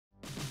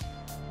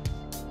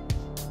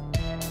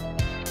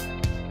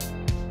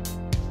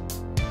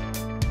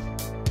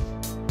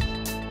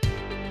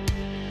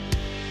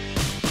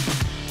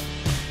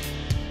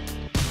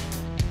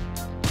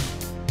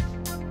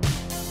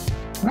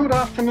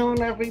Good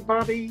afternoon,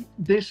 everybody.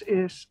 This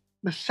is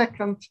the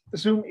second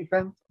Zoom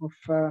event of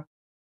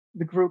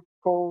the group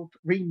called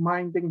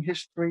Reminding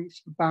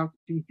Histories, about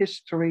the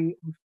history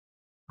of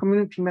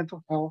community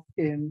mental health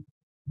in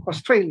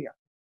Australia.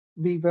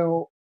 We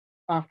will,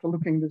 after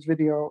looking at this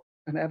video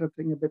and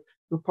editing a bit,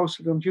 we'll post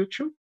it on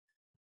YouTube.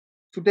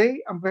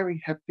 Today, I'm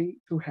very happy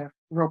to have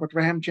Robert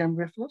Ramjan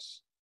with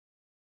us,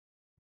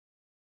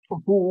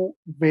 who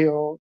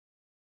will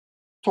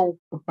talk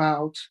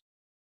about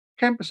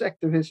campus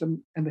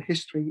activism and the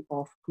history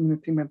of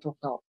community mental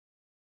health.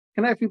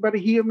 Can everybody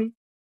hear me?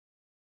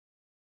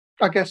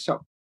 I guess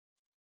so.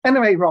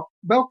 Anyway, Rob,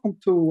 welcome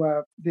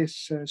to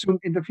this Zoom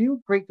interview.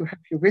 Great to have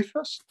you with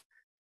us.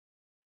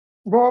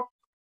 Rob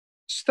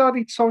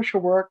studied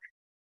social work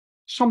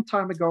some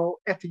time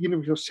ago at the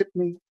University of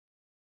Sydney,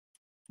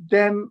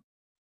 then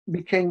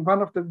became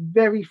one of the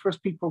very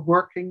first people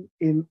working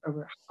in a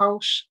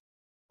house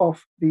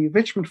of the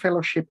Richmond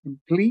Fellowship in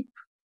Glebe,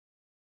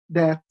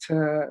 that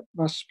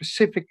was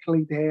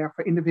specifically there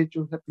for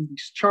individuals that have been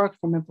discharged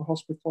from mental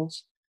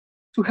hospitals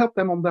to help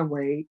them on their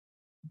way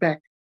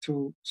back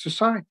to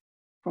society.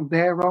 From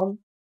there on,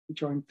 he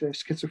joined the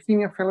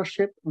Schizophrenia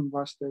Fellowship and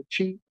was the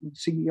chief and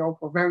CEO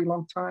for a very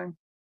long time,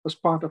 was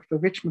part of the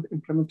Richmond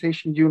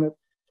Implementation Unit,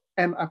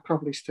 and I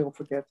probably still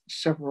forget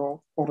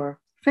several other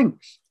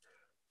things.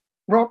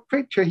 Rob,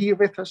 great you're here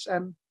with us,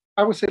 and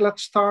I would say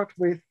let's start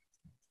with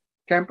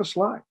campus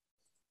life.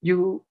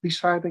 You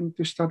deciding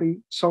to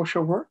study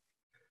social work.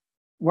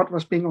 What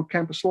was being on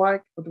campus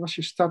like? What was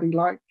your study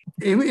like?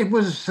 It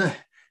was a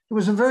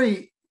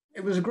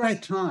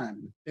great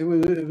time. It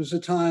was a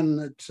time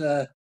that,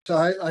 so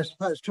I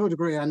suppose to a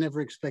degree, I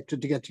never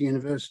expected to get to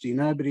university.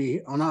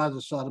 Nobody on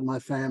either side of my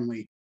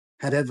family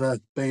had ever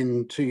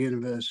been to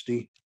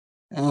university.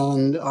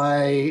 And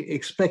I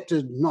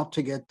expected not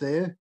to get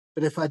there.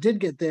 But if I did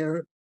get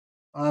there,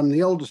 I'm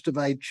the oldest of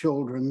 8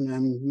 children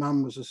and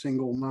mum was a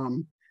single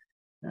mum.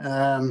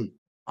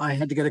 I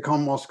had to get a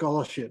Commonwealth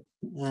scholarship,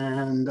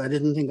 and I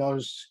didn't think I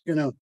was going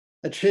to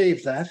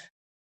achieve that.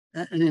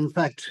 And in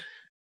fact,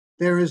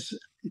 there's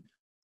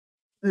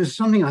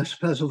something I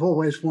suppose I've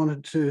always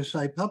wanted to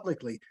say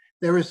publicly.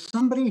 There is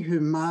somebody who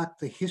marked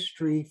the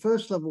history,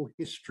 first level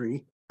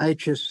history,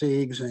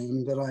 HSC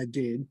exam that I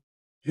did,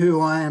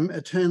 who I am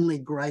eternally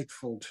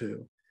grateful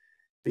to,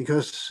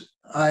 because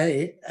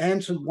I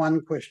answered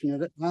one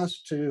question. It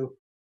asked to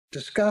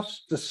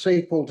discuss the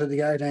sequel to the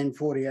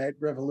 1848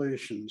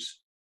 revolutions.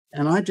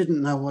 And I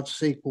didn't know what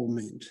sequel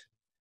meant.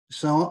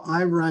 So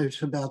I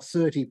wrote about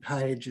 30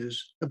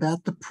 pages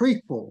about the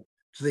prequel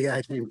to the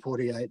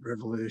 1848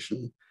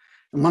 revolution.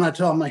 And when I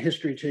told my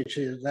history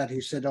teacher that,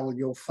 he said, "Oh,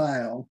 you'll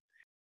fail."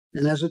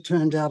 And as it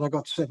turned out, I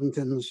got 7th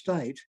in the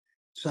state.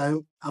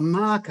 So a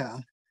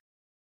marker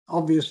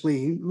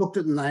obviously looked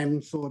at the name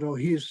and thought, "Oh,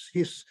 he's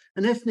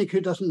an ethnic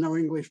who doesn't know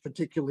English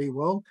particularly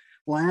well."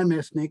 Well, I am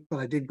ethnic, but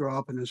I did grow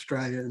up in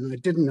Australia and I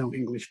didn't know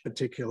English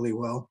particularly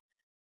well.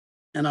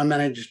 And I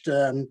managed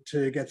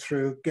to get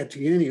to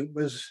uni. It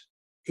was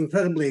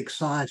incredibly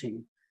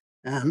exciting.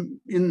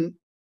 In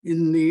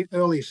the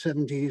early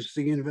 70s,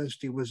 the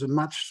university was a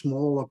much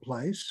smaller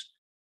place.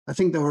 I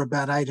think there were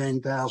about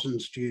 18,000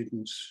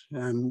 students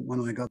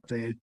when I got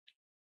there.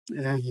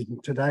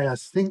 And today, I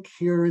think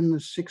you're in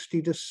the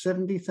 60 to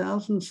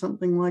 70,000,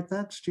 something like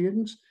that,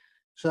 students.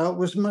 So it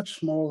was much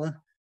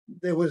smaller.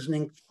 There was an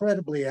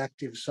incredibly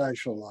active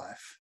social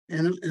life.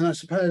 And I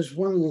suppose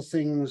one of the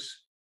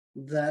things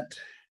that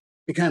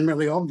became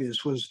really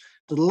obvious was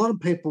that a lot of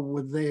people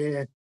were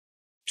there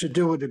to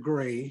do a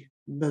degree,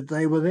 but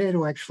they were there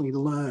to actually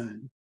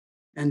learn.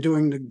 And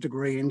doing the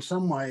degree in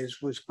some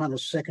ways was kind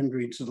of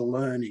secondary to the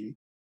learning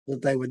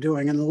that they were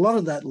doing. And a lot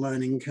of that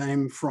learning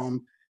came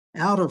from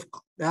out of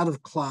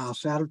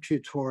class, out of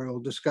tutorial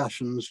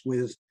discussions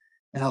with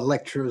our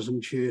lecturers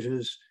and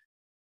tutors.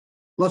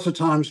 Lots of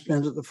time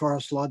spent at the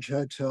Forest Lodge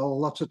Hotel,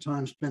 lots of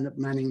time spent at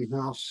Manning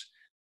House,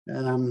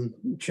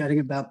 chatting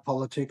about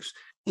politics.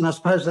 And I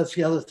suppose that's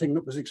the other thing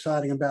that was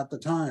exciting about the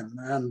time,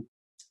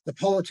 the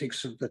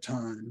politics of the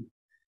time.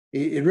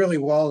 It really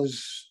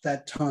was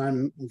that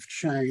time of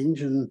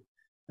change, and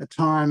a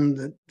time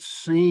that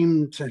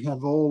seemed to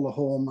have all the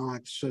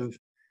hallmarks of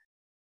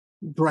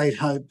great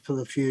hope for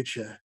the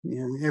future.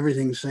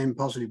 Everything seemed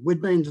positive. We'd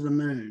been to the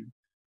moon.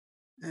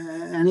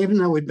 And even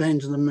though we'd been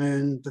to the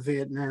moon, the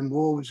Vietnam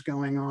War was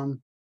going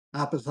on,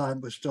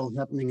 apartheid was still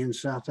happening in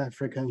South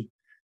Africa.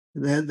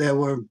 There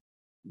were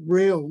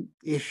real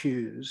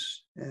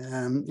issues.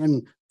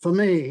 And for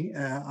me,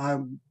 I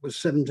was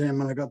 17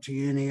 when I got to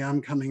uni.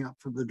 I'm coming up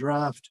for the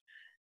draft.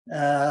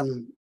 I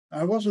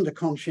wasn't a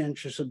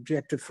conscientious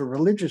objector for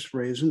religious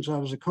reasons. I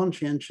was a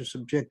conscientious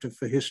objector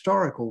for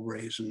historical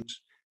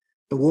reasons.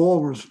 The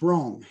war was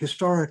wrong.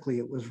 Historically,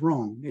 it was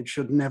wrong. It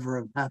should never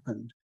have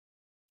happened.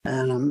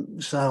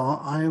 So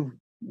I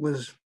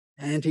was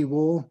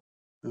anti-war.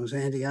 I was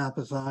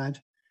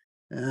anti-apartheid.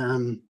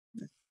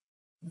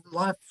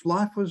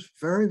 Life was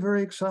very,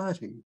 very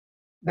exciting.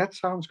 That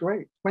sounds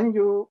great. When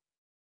you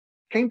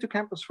came to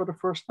campus for the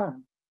first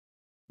time,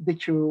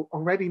 did you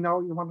already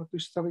know you wanted to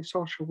study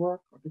social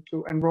work, or did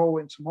you enroll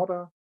in some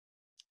other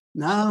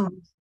No,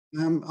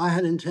 I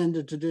had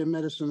intended to do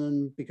medicine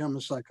and become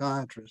a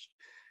psychiatrist.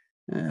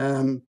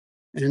 And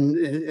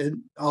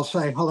I'll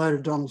say hello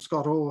to Donald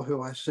Scott Orr,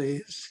 who I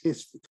see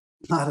is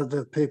part of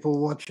the people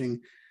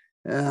watching.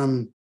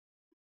 Don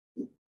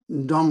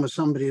was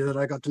somebody that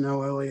I got to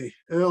know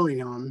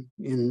early on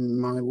in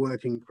my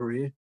working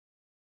career.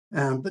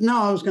 But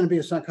no, I was going to be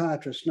a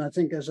psychiatrist. And I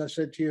think, as I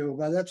said to you,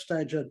 by that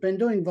stage, I'd been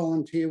doing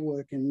volunteer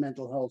work in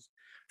mental health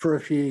for a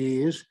few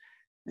years.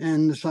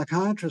 And the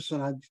psychiatrists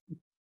that I'd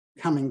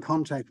come in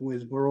contact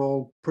with were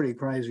all pretty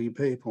crazy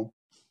people.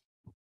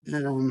 I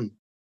now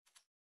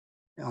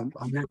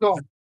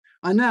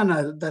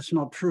know that that's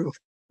not true of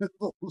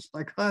all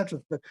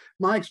psychiatrists, but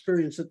my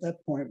experience at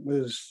that point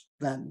was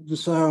that.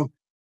 So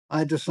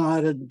I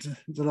decided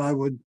that I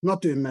would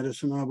not do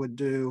medicine, I would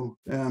do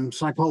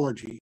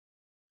psychology.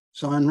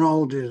 So I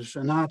enrolled as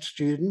an art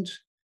student,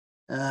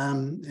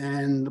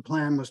 and the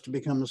plan was to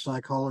become a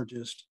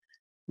psychologist.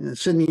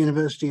 Sydney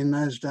University in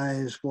those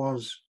days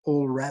was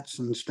all rats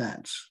and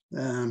stats.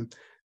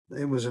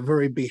 It was a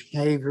very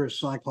behaviourist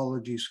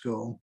psychology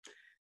school,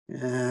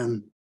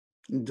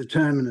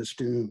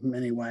 determinist in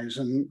many ways.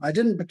 And I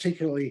didn't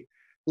particularly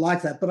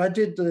like that, but I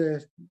did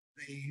the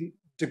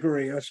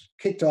degree. I was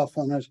kicked off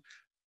on it.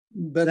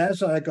 But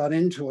as I got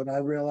into it, I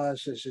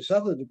realised there's this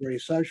other degree,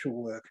 social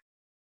work,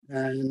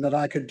 and that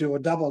I could do a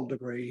double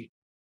degree.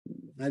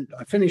 And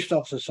I finished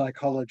off the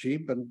psychology,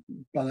 but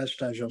by that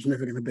stage I was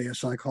never going to be a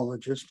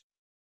psychologist.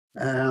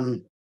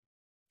 But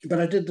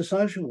I did the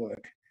social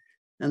work,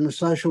 and the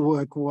social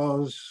work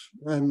was,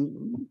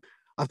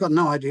 I've got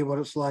no idea what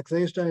it's like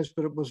these days,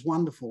 but it was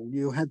wonderful.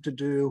 You had to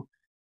do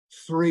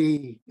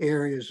 3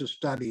 areas of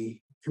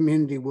study: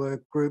 community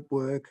work, group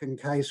work, and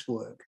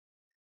casework.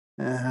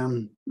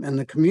 And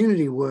the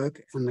community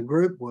work and the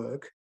group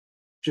work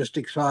just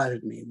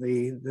excited me.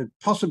 The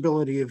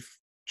possibility of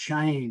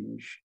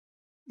change,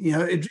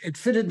 it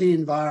fitted the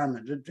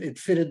environment. It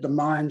fitted the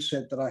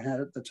mindset that I had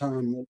at the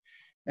time.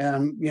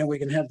 That, we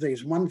can have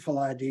these wonderful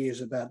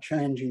ideas about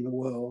changing the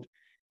world,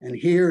 and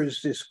here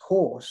is this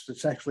course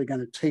that's actually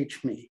going to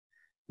teach me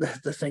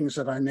the things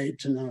that I need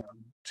to know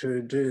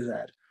to do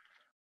that.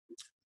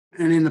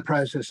 And in the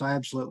process, I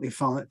absolutely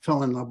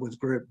fell in love with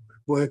group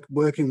work,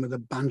 working with a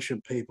bunch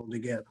of people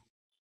together,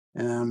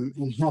 and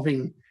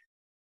having.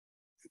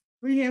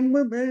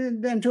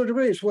 And to a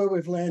degree, it's where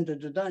we've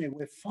landed today.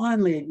 We're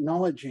finally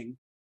acknowledging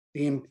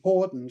the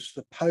importance,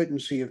 the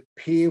potency of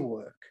peer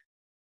work,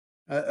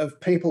 of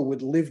people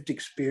with lived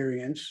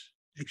experience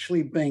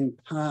actually being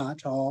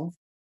part of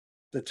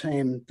the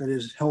team that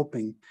is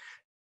helping.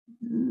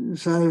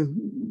 So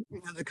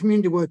the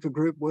community work, the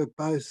group work,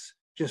 both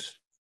just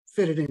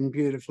fitted in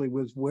beautifully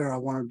with where I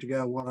wanted to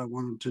go, what I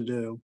wanted to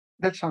do.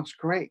 That sounds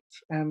great.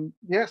 And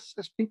yes,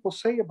 as people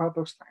say about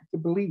those times, the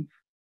belief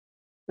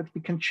that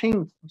we can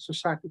change the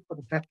society for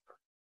the better,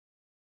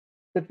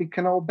 that we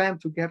can all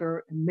band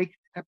together and make it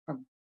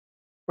happen,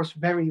 was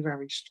very,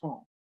 very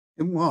strong.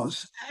 It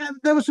was. And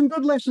there were some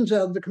good lessons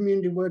out of the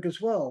community work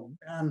as well.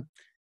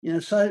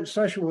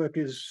 Social work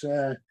is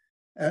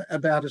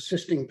about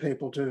assisting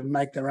people to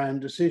make their own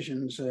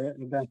decisions.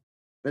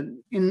 But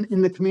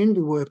in the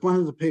community work, one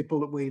of the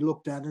people that we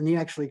looked at, and he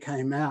actually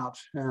came out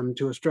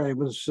to Australia,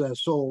 was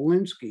Saul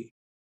Alinsky.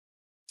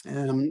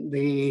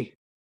 The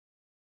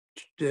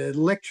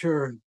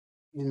lecturer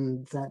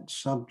in that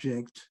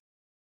subject,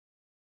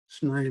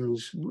 his name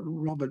is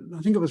Robert,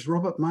 I think it was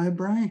Robert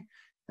Mowbray,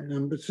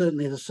 but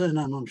certainly the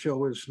surname I'm sure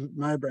was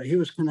Mowbray. He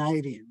was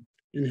Canadian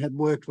and had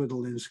worked with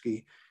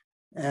Alinsky.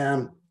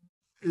 And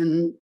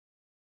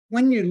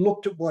when you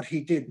looked at what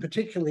he did,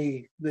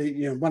 particularly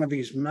one of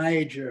his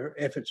major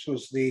efforts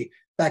was the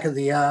Back of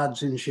the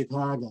Yards in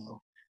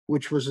Chicago,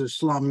 which was a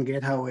slum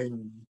ghetto area.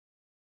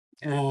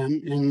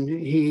 And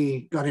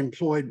he got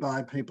employed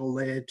by people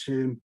there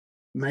to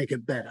make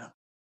it better.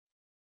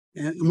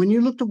 And when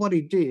you looked at what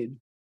he did,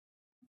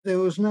 there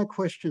was no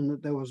question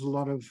that there was a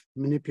lot of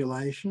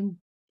manipulation.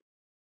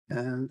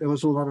 There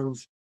was a lot of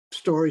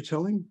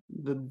storytelling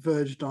that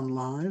verged on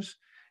lies.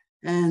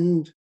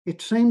 And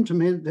it seemed to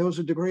me that there was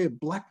a degree of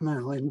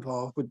blackmail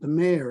involved with the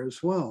mayor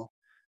as well.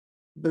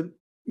 But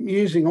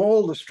using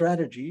all the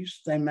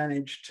strategies, they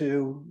managed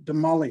to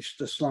demolish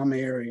the slum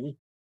area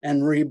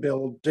and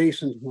rebuild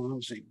decent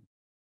housing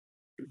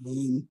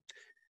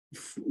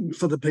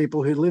for the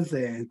people who live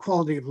there.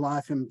 Quality of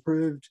life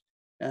improved,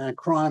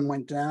 crime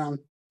went down.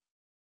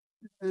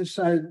 And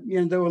so,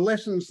 there were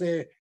lessons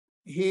there.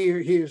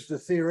 Here's the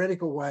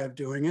theoretical way of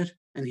doing it,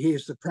 and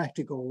here's the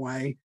practical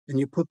way, and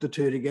you put the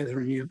two together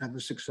and you have a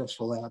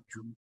successful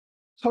outcome.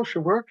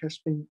 Social work has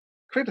been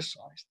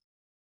criticized,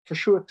 for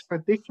sure,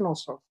 traditional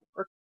social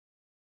work,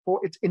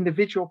 for its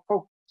individual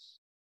focus.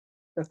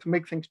 That to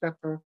make things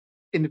better,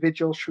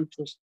 individuals should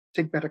just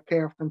take better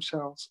care of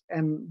themselves,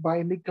 and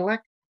by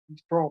neglect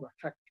these broader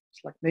factors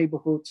like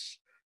neighborhoods,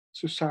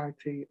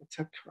 society,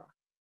 etc.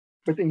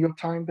 But in your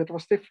time, that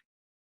was different.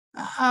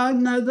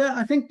 No,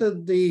 I think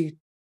that the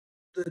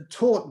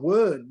taught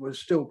word was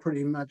still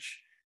pretty much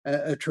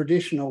a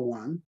traditional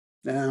one.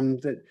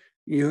 That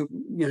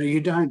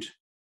you don't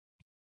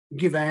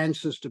give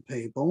answers to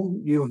people.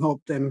 You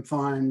help them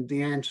find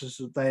the answers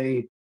that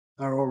they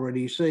are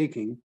already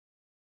seeking.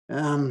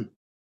 But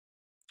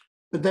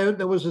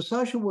there was a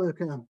social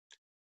worker.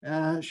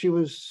 She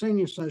was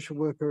senior social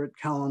worker at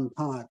Cullen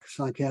Park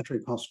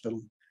Psychiatric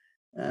Hospital.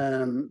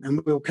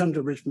 And we'll come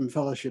to Richmond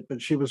Fellowship,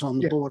 but she was on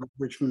the board of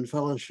Richmond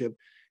Fellowship.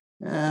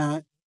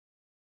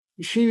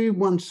 She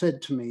once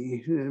said to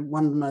me,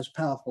 one of the most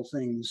powerful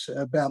things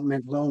about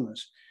mental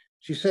illness,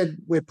 she said,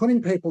 we're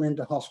putting people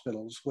into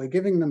hospitals, we're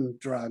giving them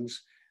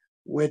drugs,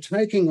 we're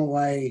taking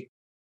away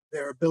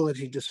their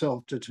ability to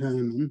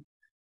self-determine,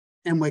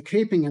 and we're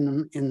keeping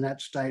them in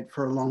that state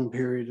for a long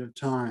period of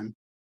time.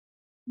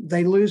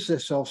 They lose their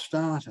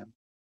self-starter.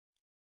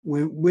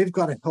 We've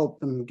got to help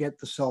them get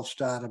the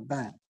self-starter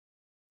back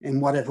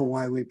in whatever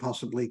way we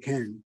possibly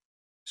can,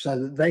 so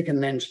that they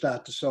can then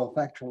start to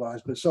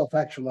self-actualize. But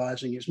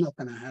self-actualizing is not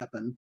going to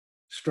happen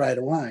straight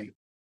away.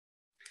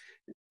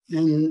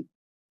 And,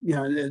 you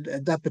know,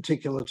 at that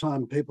particular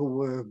time, people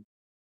were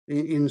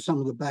in some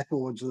of the back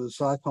wards of the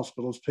psych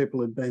hospitals, people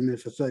had been there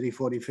for 30,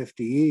 40,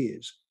 50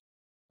 years.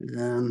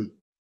 And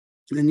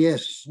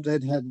yes,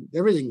 they'd had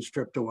everything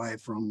stripped away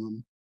from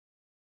them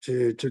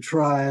to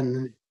try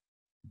and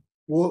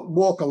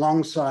walk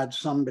alongside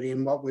somebody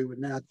in what we would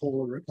now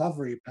call a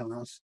recovery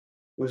path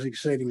was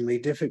exceedingly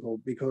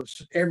difficult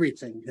because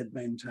everything had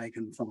been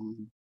taken from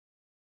them.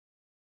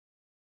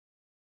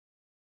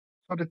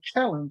 So the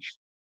challenge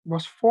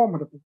was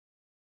formidable.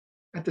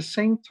 At the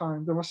same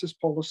time, there was this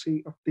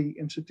policy of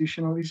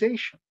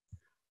deinstitutionalization.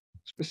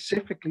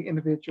 Specifically,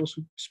 individuals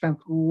who spent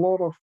a lot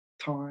of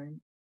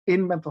time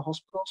in mental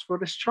hospitals were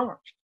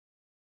discharged.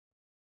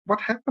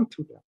 What happened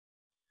to them?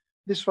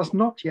 This was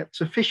not yet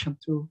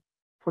sufficient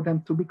for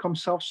them to become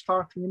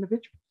self-starting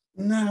individuals.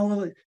 No,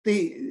 well,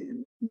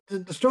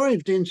 the story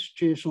of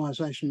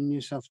deinstitutionalisation in New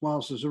South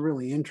Wales is a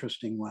really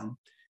interesting one,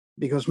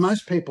 because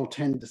most people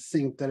tend to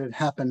think that it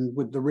happened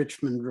with the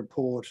Richmond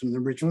Report and the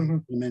Richmond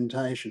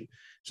implementation.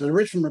 So the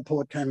Richmond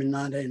Report came in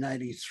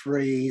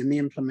 1983 and the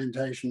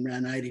implementation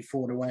ran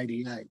 84 to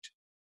 88.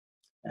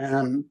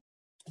 And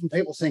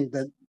people think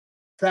that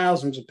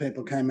thousands of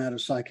people came out of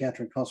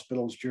psychiatric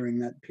hospitals during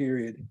that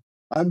period.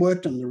 I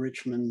worked on the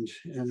Richmond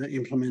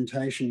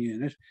implementation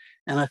unit,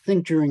 and I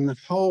think during the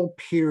whole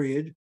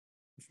period,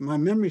 if my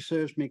memory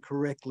serves me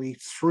correctly,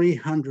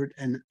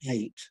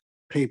 308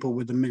 people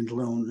with a mental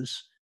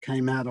illness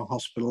came out of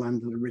hospital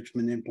under the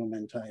Richmond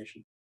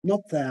implementation.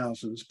 Not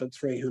thousands, but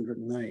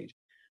 308.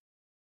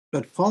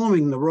 But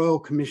following the Royal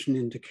Commission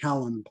into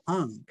Cullen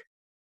Park,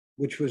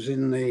 which was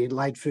in the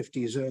late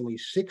 50s, early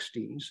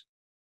 60s,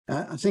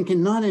 I think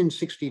in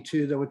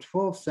 1962, there were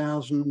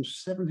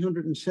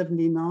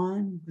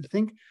 12,779, I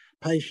think,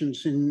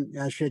 patients in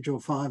Schedule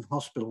 5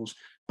 hospitals.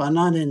 By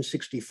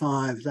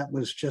 1965, that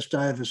was just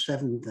over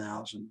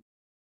 7,000.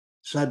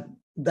 So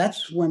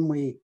that's when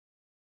we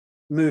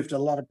moved a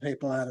lot of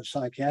people out of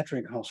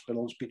psychiatric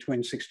hospitals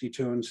between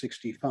 62 and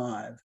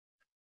 65.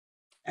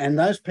 And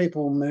those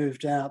people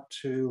moved out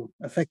to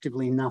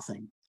effectively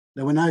nothing.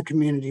 There were no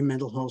community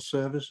mental health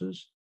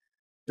services.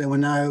 There were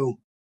no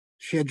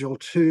Schedule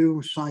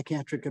 2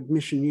 psychiatric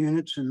admission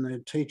units in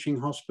the teaching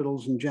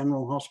hospitals and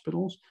general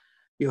hospitals.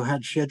 You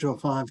had Schedule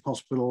 5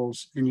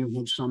 hospitals and you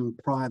had some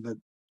private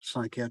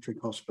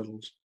psychiatric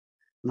hospitals.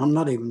 And I'm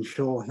not even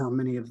sure how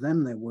many of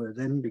them there were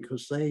then,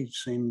 because they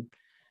seemed,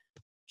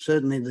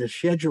 certainly the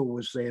schedule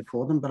was there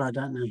for them, but I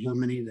don't know how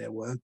many there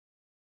were.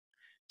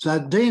 So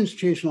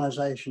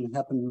deinstitutionalisation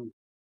happened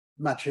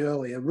much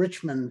earlier.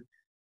 Richmond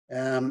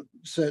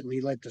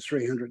certainly led to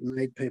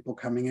 308 people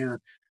coming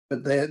out,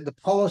 but the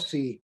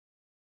policy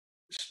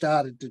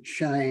started to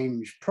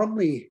change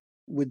probably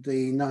with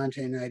the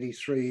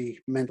 1983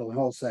 Mental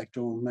Health Act,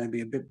 or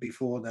maybe a bit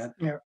before that,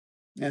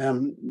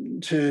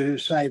 to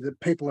say that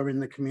people are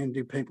in the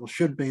community, people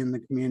should be in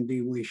the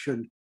community, we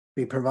should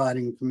be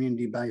providing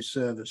community-based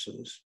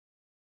services.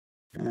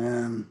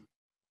 And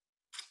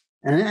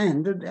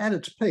at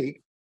its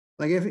peak,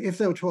 like if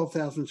there were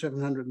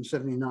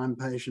 12,779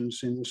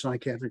 patients in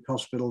psychiatric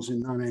hospitals in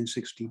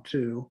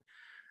 1962,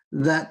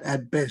 that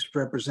at best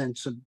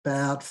represents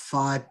about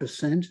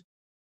 5%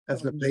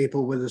 of the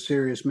people with a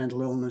serious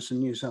mental illness in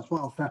New South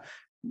Wales.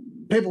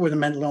 People with a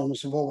mental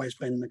illness have always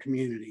been in the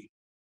community.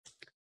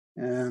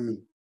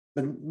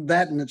 But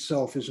that in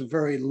itself is a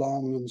very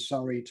long and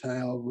sorry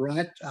tale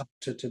right up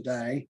to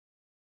today.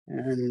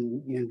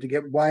 And you know, to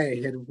get way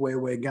ahead of where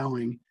we're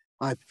going,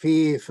 I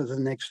fear for the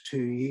next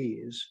 2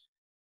 years,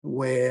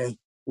 where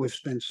we've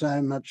spent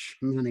so much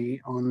money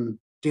on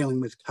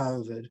dealing with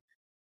COVID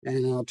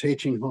and our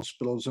teaching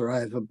hospitals are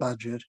over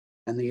budget,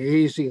 and the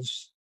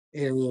easiest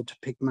area to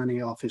pick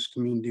money off is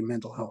community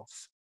mental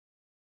health.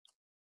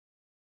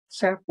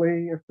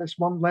 Sadly, if there's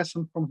one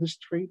lesson from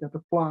history that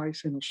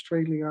applies in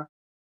Australia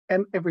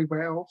and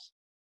everywhere else,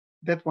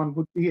 that one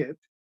would be it.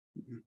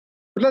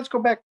 But let's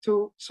go back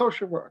to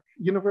social work,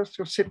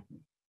 University of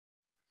Sydney.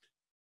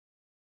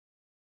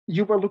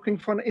 You were looking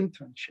for an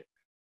internship.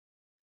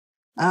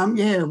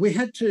 Yeah, we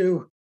had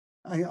to,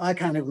 I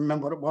can't even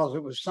remember what it was.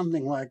 It was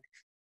something like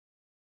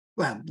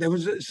Well, there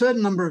was a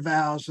certain number of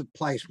hours of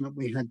placement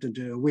we had to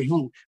do.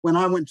 When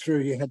I went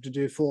through, you had to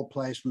do 4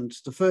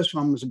 placements. The first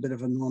one was a bit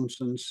of a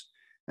nonsense,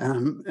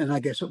 and I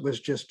guess it was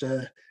just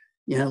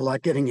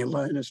like getting your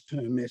learner's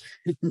permit.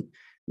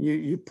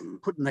 you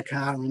put in the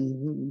car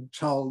and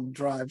told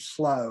drive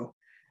slow.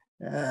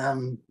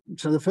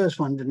 So the first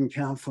one didn't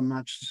count for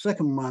much. The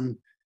second one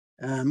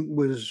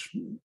was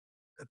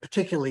a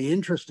particularly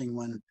interesting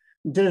one.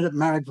 Did it at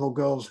Marrickville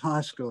Girls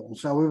High School.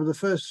 So we were the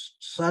first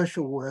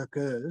social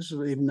workers,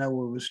 even though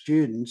we were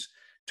students,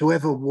 to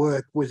ever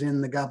work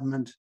within the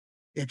government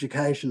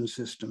education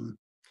system.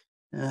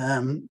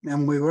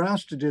 And we were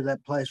asked to do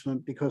that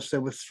placement because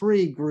there were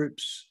 3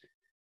 groups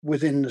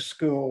within the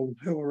school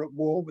who were at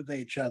war with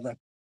each other.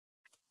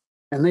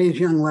 And these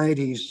young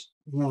ladies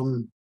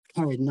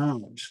carried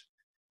knives.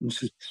 And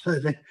so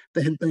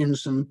there had been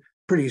some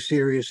pretty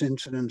serious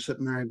incidents at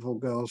Marrickville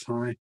Girls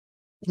High.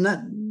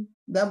 And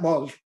that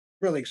was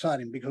really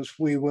exciting because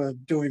we were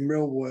doing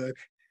real work,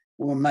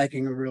 we were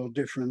making a real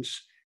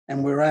difference,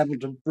 and we were able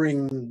to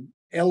bring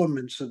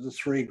elements of the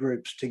 3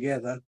 groups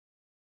together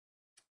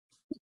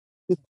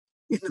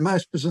in the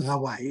most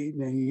bizarre way.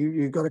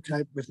 You've got to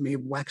cope with me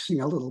waxing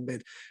a little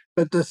bit.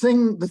 But the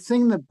thing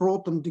that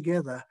brought them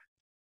together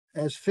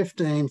as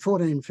 14,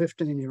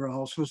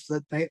 15-year-olds was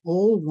that they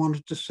all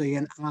wanted to see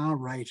an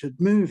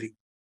R-rated movie.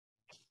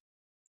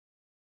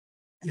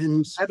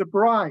 And At a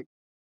bride.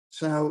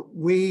 So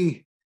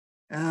we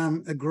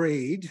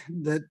agreed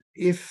that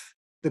if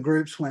the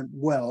groups went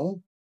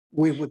well,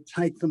 we would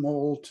take them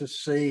all to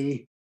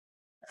see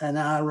an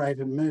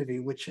R-rated movie,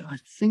 which I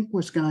think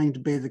was going to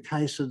be the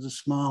case of the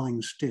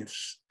Smiling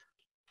Stiffs,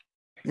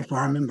 if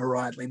I remember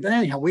rightly. But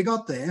anyhow, we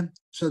got there.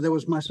 So there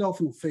was myself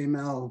and a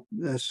female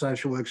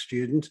social work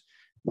student,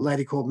 a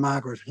lady called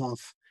Margaret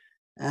Huff.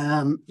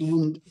 And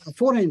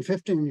 14,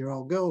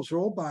 15-year-old girls are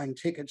all buying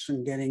tickets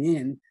and getting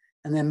in.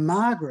 And then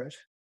Margaret,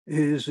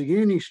 who's a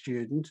uni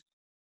student,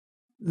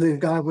 the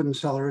guy wouldn't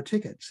sell her a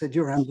ticket, said,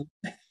 you're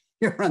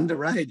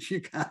underage,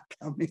 you can't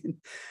come in.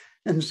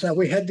 And so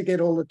we had to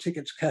get all the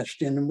tickets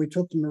cashed in, and we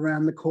took them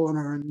around the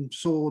corner and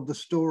saw The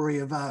Story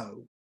of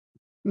O,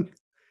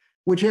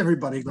 which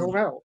everybody got.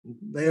 Well.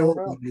 They all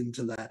got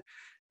into that.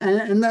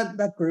 And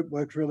that group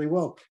worked really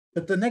well.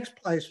 But the next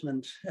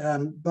placement,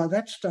 by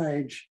that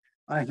stage,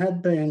 I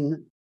had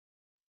been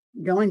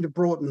going to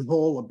Broughton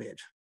Hall a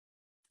bit.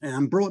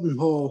 Broughton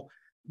Hall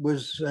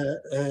was,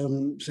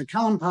 so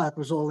Cullen Park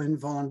was all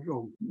involuntary,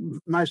 or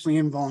mostly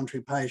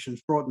involuntary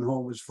patients. Broughton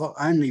Hall was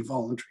only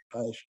voluntary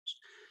patients.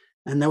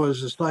 And there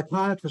was a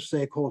psychiatrist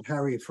there called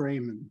Harry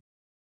Freeman.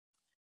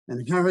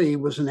 And Harry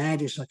was an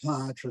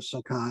anti-psychiatrist,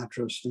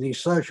 and his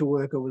social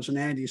worker was an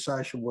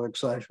anti-social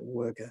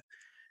worker.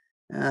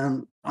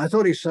 I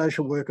thought his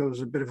social worker was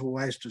a bit of a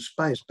waste of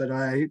space, but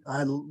I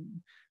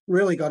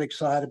really got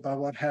excited by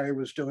what Harry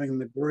was doing in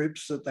the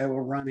groups that they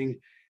were running.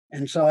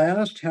 And so I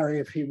asked Harry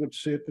if he would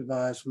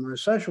supervise my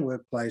social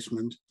work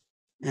placement,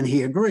 and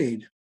he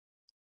agreed.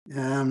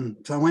 So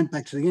I went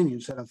back to the union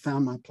and said, I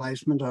found my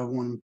placement. I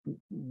want to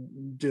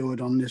do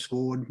it on this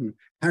ward. And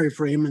Harry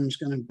Freeman's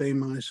going to be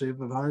my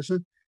supervisor.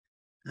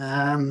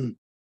 And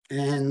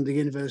the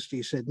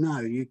university said, no,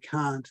 you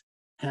can't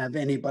have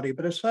anybody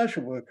but a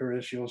social worker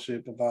as your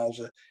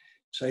supervisor.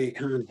 So you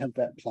can't have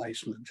that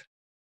placement.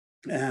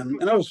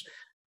 And I was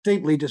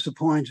deeply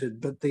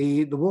disappointed, but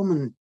the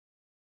woman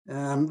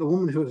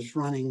who was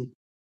running,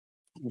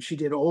 she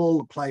did all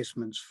the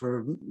placements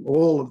for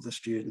all of the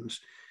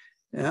students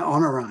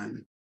on her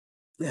own,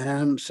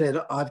 said,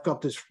 I've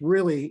got this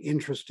really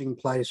interesting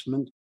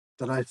placement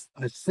that I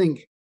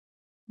think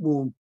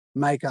will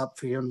make up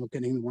for you not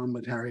getting the one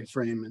with Harry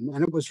Freeman.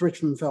 And it was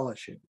Richmond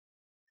Fellowship.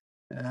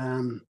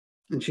 And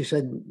she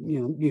said,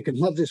 you can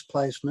have this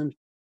placement,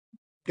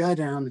 go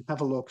down,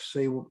 have a look,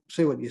 see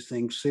what you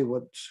think, see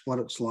what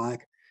it's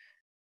like.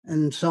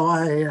 And so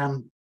I,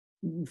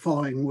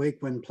 following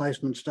week when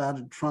placement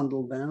started,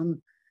 trundled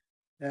down.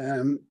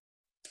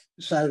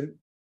 So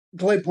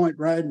Glebe Point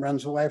Road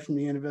runs away from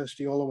the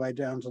university all the way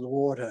down to the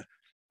water.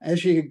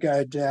 As you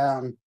go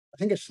down, I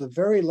think it's the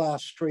very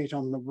last street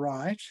on the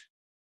right.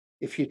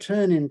 If you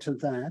turn into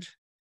that,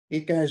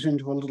 it goes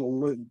into a little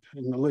loop,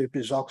 and the loop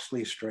is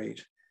Oxley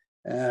Street.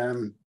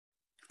 And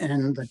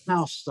the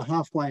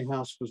halfway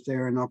house was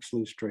there in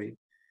Oxley Street.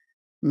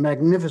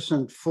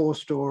 Magnificent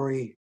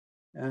 4-story,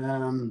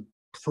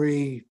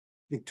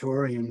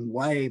 pre-Victorian,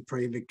 way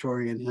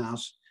pre-Victorian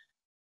house.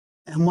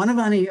 And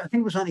I think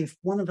it was only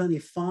one of only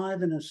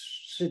 5 in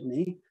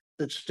Sydney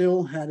that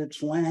still had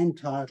its land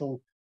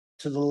title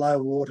to the low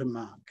water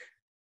mark.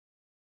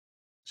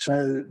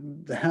 So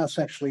the house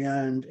actually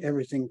owned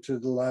everything to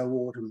the low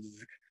water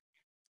mark.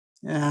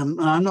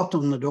 I knocked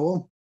on the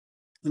door,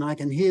 and I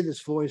can hear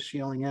this voice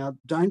yelling out,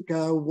 don't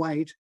go,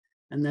 wait.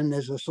 And then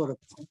there's a sort of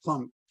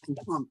thump.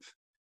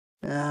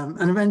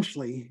 And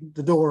eventually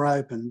the door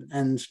opened,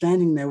 and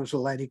standing there was a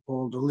lady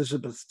called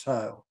Elizabeth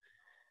Toe.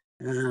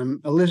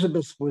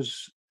 Elizabeth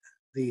was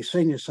the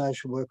senior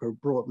social worker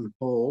at Broughton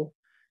Hall,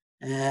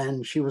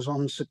 and she was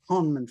on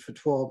secondment for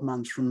 12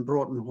 months from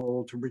Broughton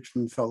Hall to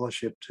Richmond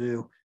Fellowship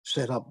to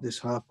set up this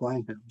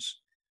halfway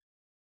house.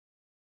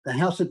 The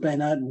house had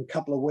been open a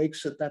couple of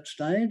weeks at that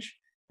stage,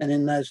 and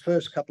in those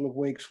first couple of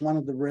weeks, one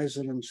of the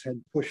residents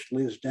had pushed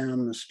Liz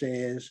down the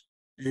stairs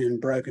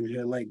and broken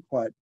her leg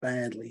quite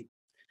badly.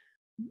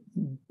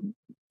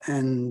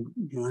 And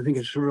I think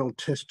it's a real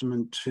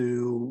testament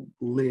to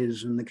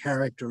Liz and the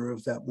character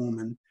of that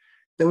woman.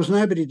 There was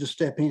nobody to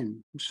step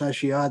in, so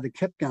she either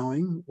kept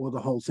going or the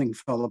whole thing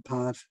fell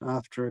apart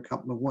after a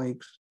couple of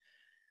weeks.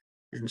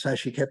 And so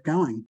she kept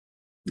going.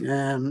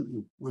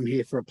 I'm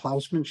here for a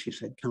placement. She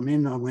said, come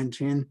in. I went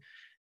in.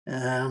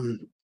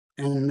 And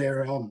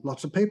there are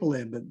lots of people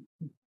there, but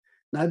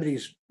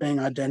nobody's being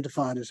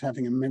identified as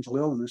having a mental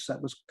illness.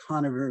 That was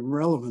kind of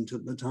irrelevant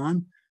at the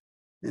time.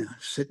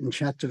 Sit and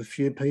chat to a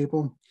few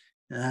people.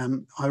 I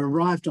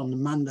arrived on the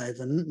Monday.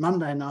 The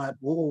Monday night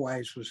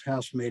always was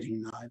house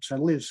meeting night. So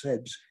Liz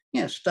said,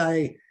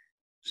 stay,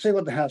 see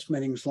what the house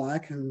meeting's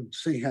like and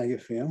see how you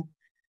feel.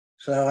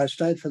 So I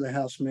stayed for the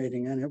house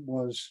meeting, and it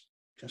was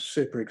just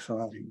super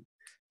exciting.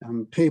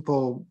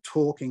 People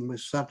talking with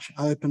such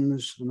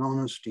openness and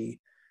honesty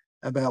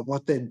about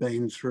what they'd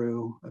been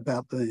through,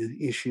 about the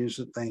issues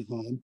that they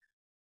had.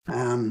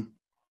 And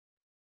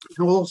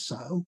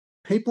also,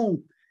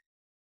 people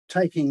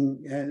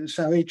taking,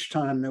 so each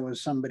time there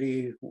was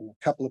somebody or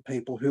a couple of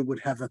people who would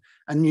have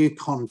a new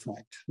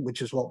contract,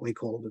 which is what we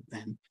called it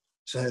then.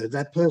 So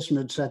that person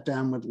had sat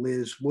down with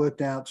Liz,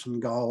 worked out some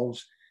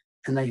goals,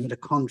 and they had a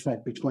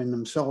contract between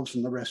themselves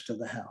and the rest of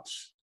the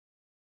house.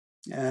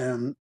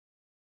 And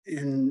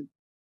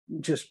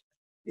just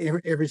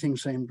everything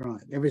seemed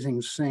right.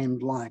 Everything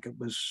seemed like it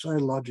was so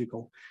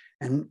logical.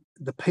 And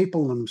the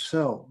people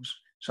themselves,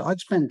 so I'd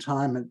spent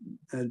time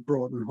at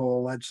Broughton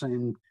Hall. I'd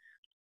seen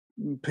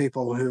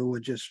people who were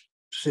just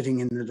sitting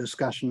in the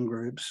discussion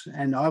groups,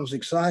 and I was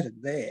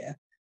excited there.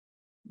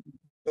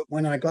 But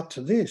when I got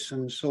to this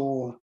and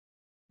saw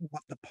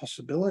what the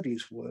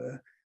possibilities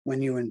were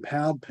when you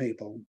empowered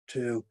people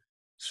to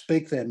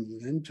speak their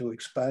mind, to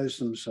expose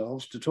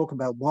themselves, to talk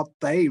about what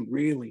they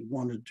really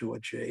wanted to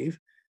achieve,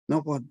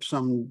 not what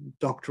some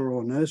doctor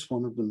or nurse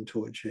wanted them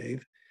to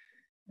achieve.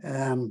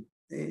 Anyhow,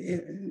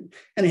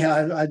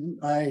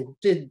 I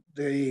did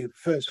the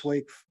first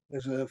week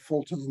as a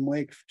full-time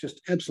week,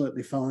 just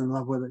absolutely fell in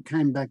love with it,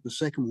 came back the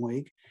second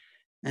week,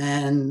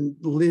 and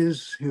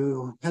Liz,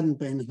 who hadn't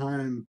been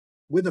home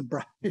with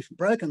a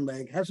broken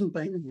leg, hasn't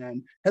been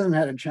home, hasn't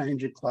had a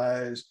change of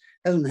clothes,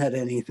 hasn't had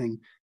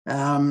anything.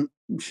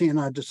 She and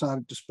I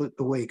decided to split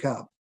the week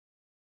up,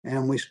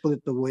 and we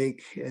split the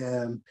week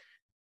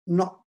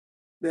not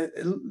a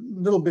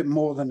little bit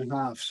more than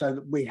half, so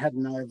that we had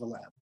an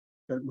overlap.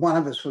 But one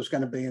of us was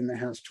going to be in the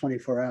house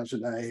 24 hours a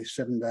day,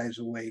 7 days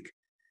a week.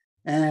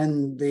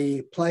 And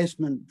the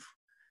placement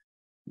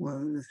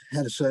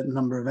had a certain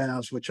number of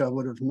hours, which I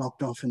would have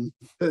knocked off in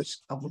the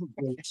first couple of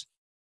weeks.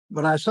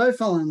 But I so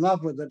fell in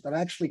love with it that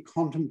I actually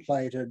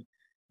contemplated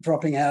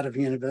dropping out of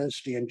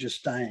university and just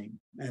staying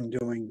and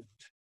doing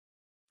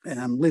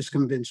it. Liz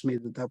convinced me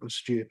that that was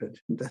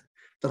stupid, that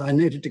I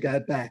needed to go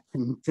back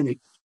and finish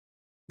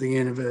the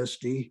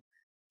university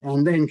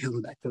and then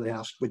come back to the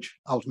house, which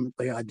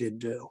ultimately I did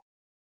do.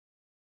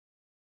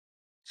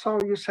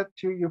 So you said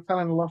you fell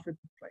in love with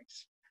the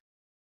place.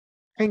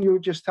 Can you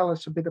just tell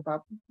us a bit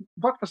about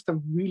what was the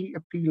really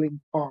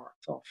appealing part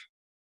of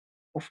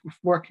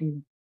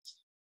working?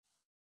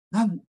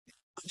 I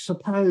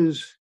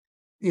suppose,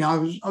 I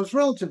was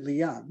relatively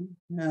young.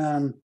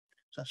 So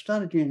I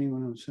started uni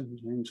when I was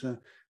 17. So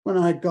when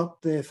I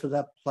got there for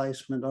that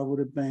placement, I would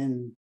have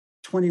been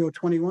 20 or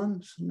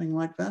 21, something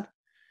like that.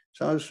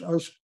 So I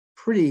was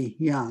pretty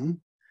young.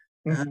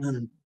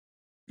 Mm-hmm.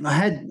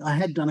 I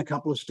had done a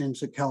couple of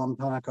stints at Callum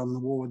Park on the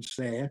wards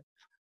there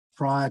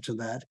prior to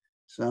that.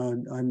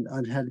 So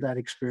I'd had that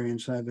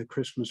experience over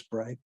Christmas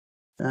break.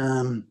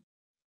 But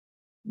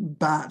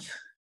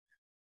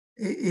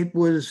it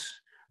was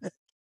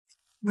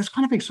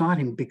kind of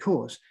exciting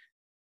because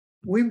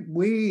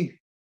we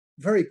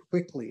very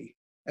quickly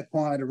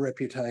acquired a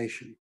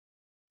reputation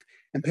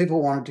and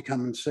people wanted to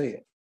come and see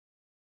it.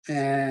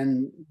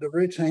 And the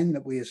routine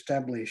that we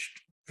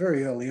established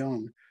very early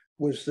on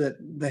was that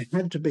there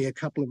had to be a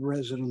couple of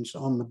residents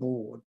on the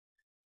board.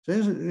 So,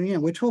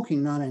 we're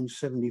talking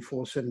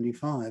 1974,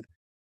 75.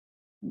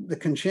 The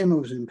consumer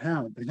was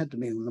empowered. They had to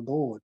be on the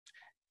board.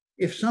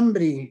 If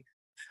somebody,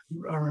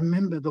 I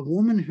remember the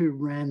woman who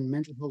ran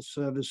mental health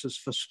services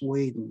for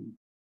Sweden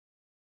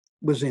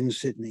was in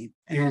Sydney,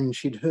 and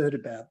she'd heard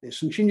about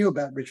this, and she knew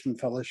about Richmond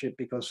Fellowship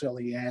because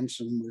Ellie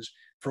Jansen was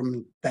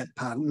from that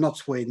part, not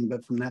Sweden,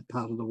 but from that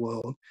part of the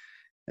world.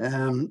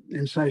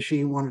 And so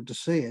she wanted to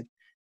see it.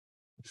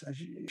 So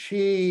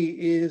she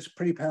is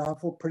pretty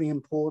powerful, pretty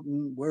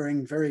important,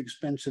 wearing very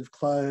expensive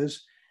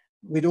clothes.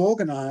 We'd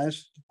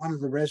organised, one of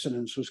the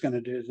residents was going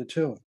to do the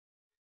tour.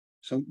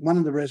 So one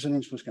of the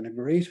residents was going to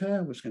greet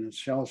her, was going to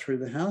show her through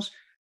the house.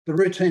 The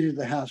routine of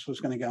the house was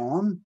going to go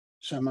on.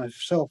 So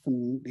myself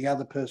and the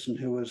other person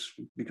who was,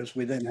 because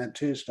we then had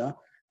 2-star,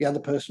 the other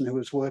person who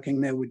was working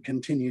there would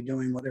continue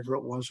doing whatever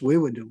it was we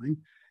were doing,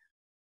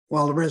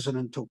 while the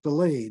resident took the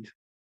lead.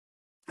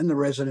 And the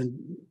resident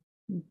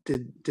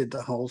did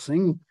the whole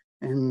thing,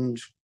 and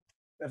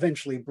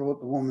eventually brought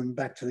the woman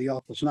back to the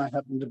office. And I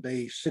happened to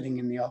be sitting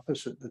in the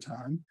office at the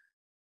time.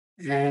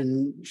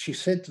 And she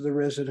said to the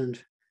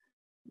resident,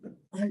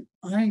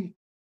 I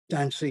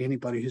don't see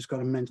anybody who's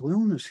got a mental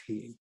illness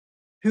here.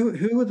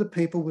 Who are the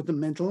people with the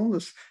mental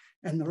illness?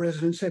 And the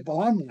resident said,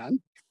 well, I'm one.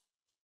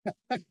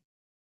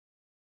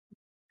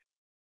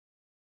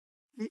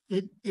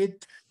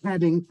 It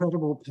had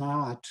incredible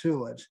power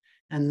to it,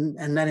 and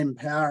that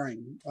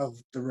empowering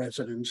of the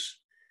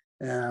residents.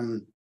 My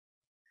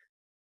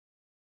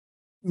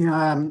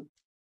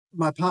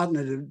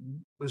partner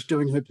was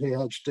doing her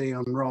PhD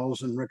on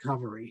roles and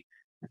recovery,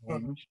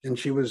 and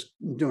she was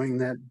doing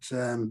that.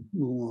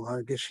 Well,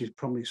 I guess she's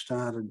probably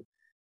started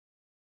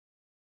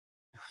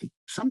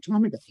some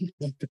time ago,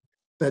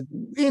 but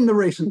in the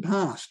recent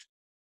past.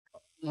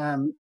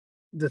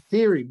 The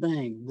theory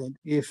being that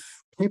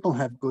if people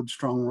have good,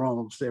 strong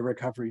roles, their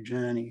recovery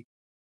journey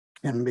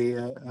can be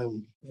a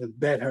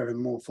better and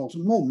more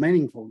fulsome, more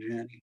meaningful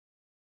journey.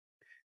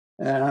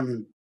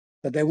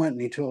 But there weren't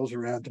any tools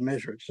around to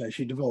measure it, so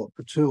she developed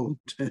a tool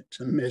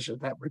to measure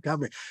that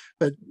recovery.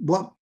 But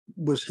what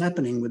was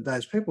happening with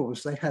those people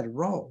was they had a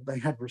role, they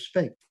had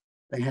respect,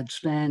 they had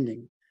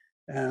standing,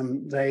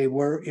 they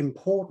were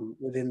important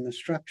within the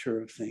structure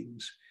of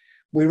things.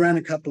 We ran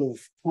a couple of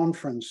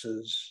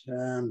conferences,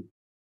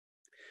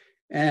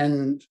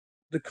 and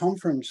the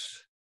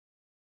conference,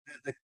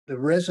 the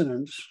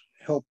residents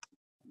helped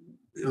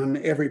on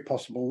every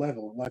possible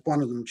level. Like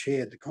one of them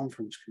chaired the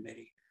conference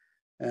committee.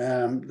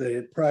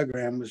 The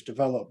program was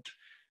developed.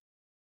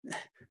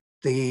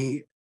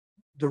 The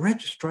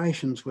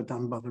registrations were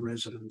done by the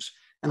residents.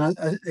 And I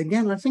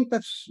think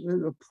that's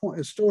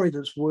a story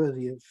that's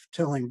worthy of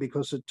telling,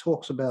 because it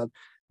talks about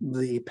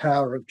the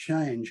power of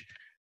change.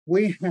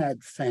 We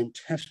had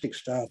fantastic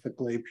staff at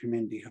Glebe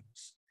Community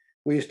Health.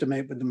 We used to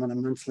meet with them on a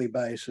monthly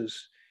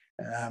basis.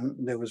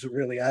 There was a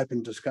really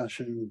open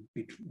discussion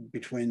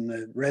between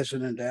the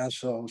resident,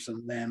 ourselves,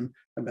 and them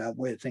about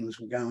where things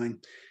were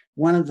going.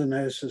 One of the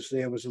nurses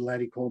there was a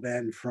lady called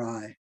Anne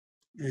Fry.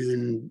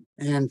 And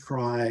Anne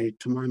Fry,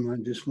 to my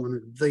mind, is one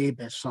of the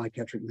best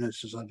psychiatric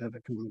nurses I've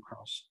ever come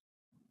across.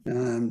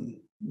 Her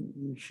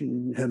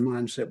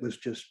mindset was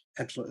just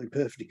absolutely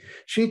perfect.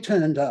 She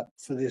turned up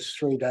for this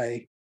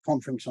 3-day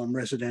conference on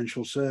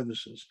residential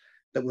services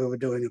that we were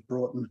doing at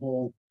Broughton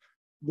Hall,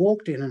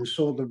 walked in and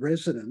saw the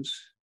residents,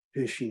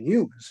 who she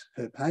knew as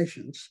her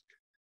patients,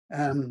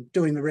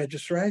 doing the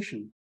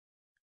registration.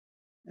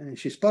 And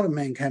she spotted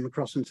me and came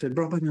across and said,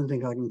 Rob, I don't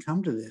think I can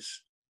come to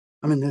this.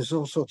 I mean, there's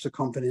all sorts of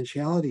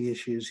confidentiality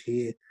issues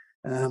here.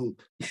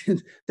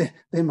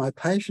 They're my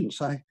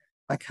patients. I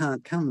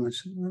can't come. And I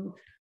said, well,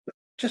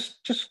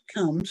 just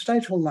come, stay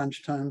till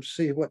lunchtime,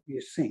 see what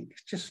you think.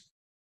 Just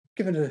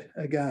give it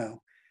a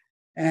go.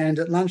 And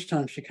at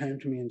lunchtime, she came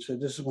to me and said,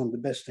 this is one of the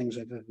best things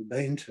I've ever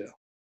been to.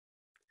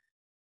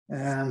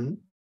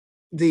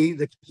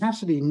 The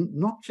capacity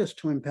not just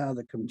to empower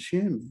the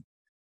consumer,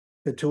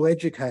 but to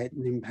educate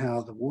and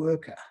empower the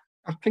worker.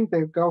 I think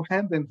they go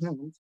hand in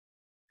hand,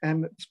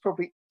 and it's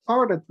probably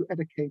harder to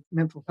educate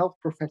mental health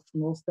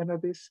professionals than it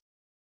is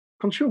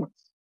consumers.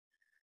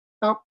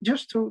 Now,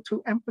 just to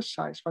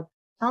emphasize, but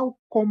how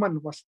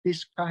common was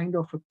this kind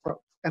of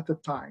approach at the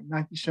time,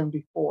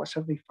 1974,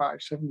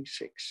 75,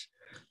 76?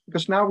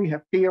 Because now we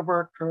have peer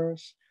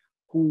workers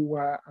who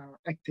are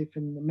active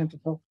in the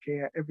mental health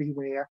care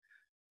everywhere.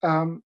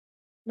 How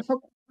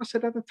was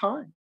it at the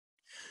time?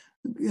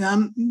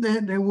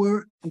 There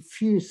were a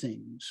few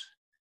things,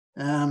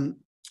 not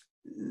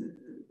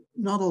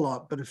a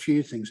lot, but a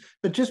few things.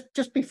 But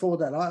just before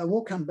that, I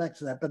will come back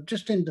to that, but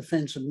just in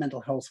defense of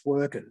mental health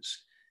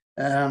workers,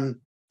 it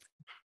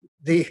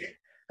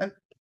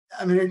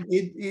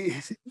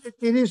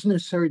is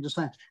necessary to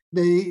say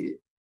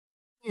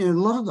a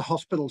lot of the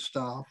hospital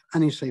staff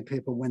only see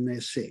people when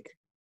they're sick,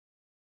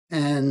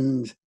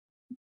 and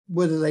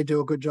whether they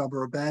do a good job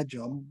or a bad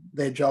job,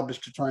 their job is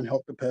to try and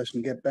help the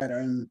person get better,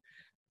 and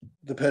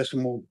the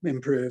person will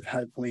improve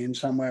hopefully in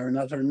some way or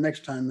another, and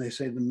next time they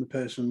see them, the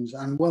person's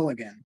unwell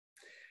again.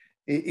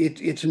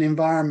 It's an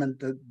environment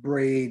that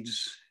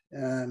breeds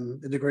a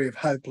degree of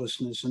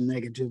hopelessness and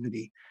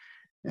negativity.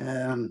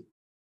 I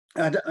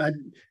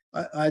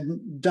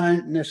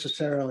don't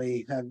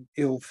necessarily have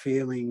ill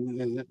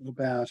feeling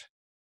about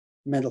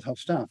mental health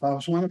staff. I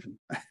was one of them.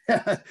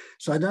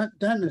 So I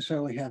don't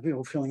necessarily have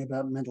ill feeling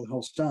about mental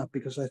health staff,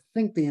 because I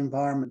think the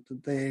environment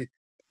that they're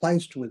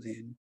placed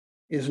within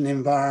is an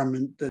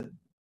environment that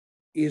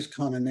is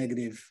kind of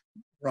negative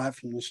right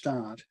from the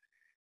start.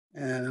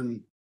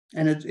 And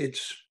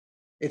it's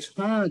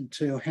hard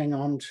to hang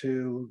on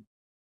to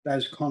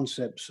those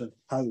concepts of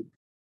hope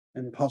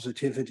and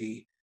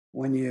positivity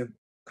when you're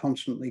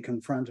constantly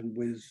confronted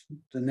with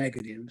the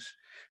negatives.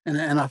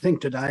 And I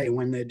think today,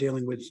 when they're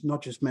dealing with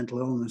not just mental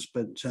illness,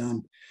 but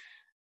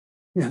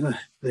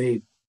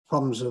the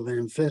problems of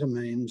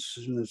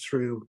amphetamines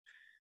through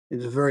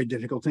is a very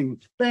difficult thing.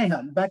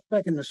 Back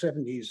in the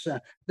 70s,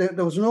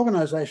 there was an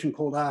organisation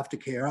called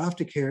Aftercare.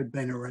 Aftercare had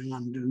been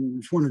around, and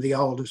it's one of the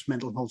oldest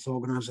mental health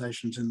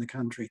organisations in the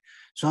country.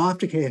 So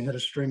Aftercare had a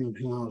string of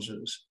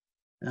houses.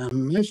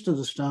 Most of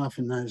the staff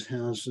in those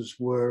houses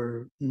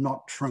were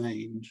not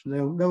trained.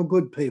 They were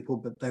good people,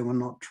 but they were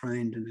not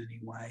trained in any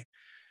way.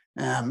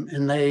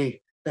 And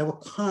they were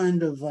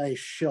kind of a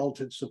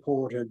sheltered,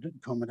 supported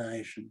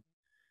accommodation.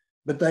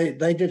 But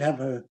they did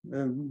have a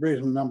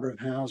reasonable number of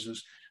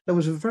houses. There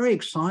was a very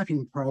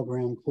exciting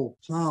program called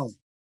Parlour.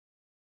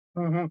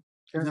 Mm-hmm.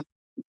 Yeah.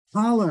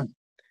 Parlour,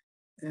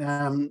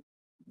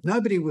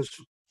 nobody was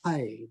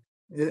paid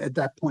at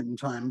that point in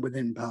time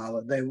within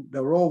Parlour. They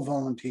were all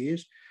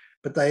volunteers,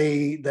 but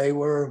they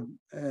were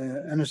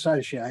an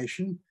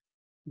association.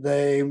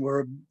 They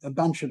were a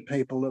bunch of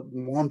people that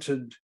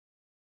wanted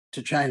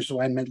to change the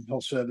way mental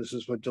health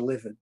services were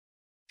delivered.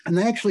 And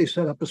they actually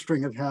set up a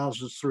string of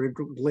houses through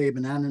Glebe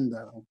and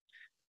Annandale.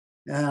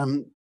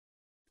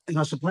 And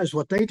I suppose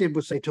what they did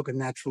was they took a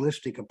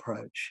naturalistic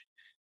approach.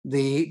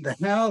 The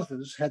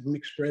houses had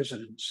mixed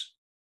residents.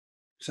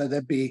 So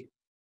there'd be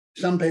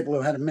some people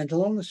who had a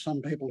mental illness,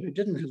 some people who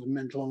didn't have a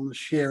mental illness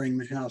sharing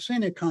the house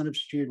in a kind of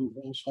student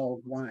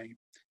household way.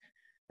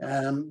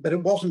 But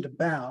it wasn't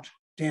about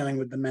dealing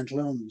with the mental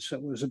illness.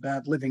 It was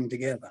about living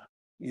together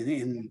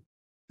in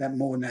that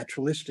more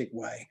naturalistic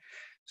way.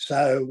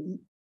 So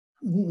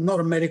not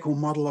a medical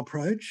model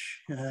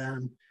approach,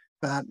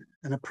 but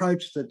an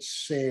approach that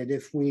said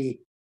if we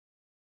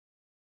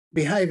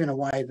behave in a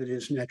way that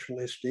is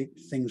naturalistic,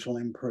 things will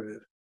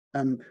improve.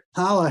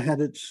 Parlour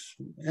had its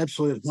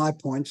absolute high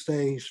points.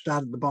 They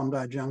started the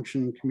Bondi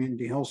Junction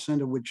Community Health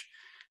Centre, which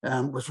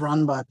was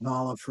run by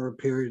Parlour for a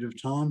period of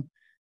time.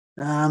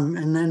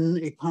 And then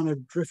it kind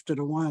of drifted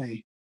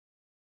away.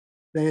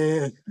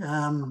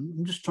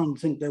 I'm just trying to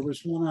think, there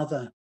was one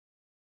other,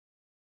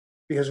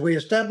 because we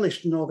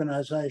established an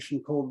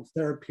organisation called the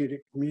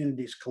Therapeutic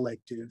Communities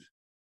Collective,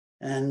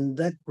 and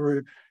that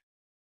group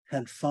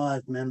had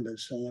 5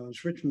 members. So there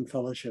was Richmond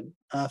Fellowship,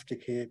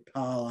 Aftercare,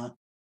 Parlour,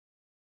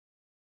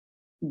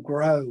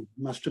 Grow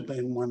must have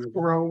been one of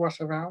them. Grow was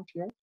around,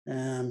 yeah.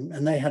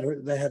 And they had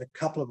a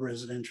couple of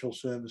residential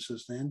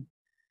services then,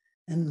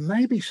 and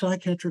maybe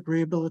Psychiatric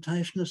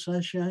Rehabilitation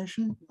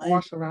Association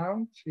was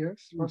around,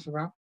 yes, was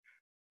around.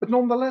 But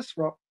nonetheless,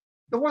 Rob,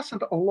 there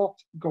wasn't a lot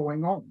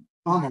going on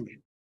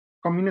in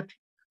community,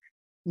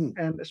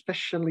 and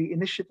especially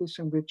initiatives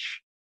in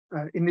which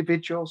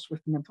individuals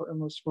with mental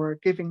illness were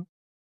giving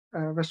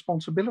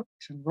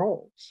responsibilities and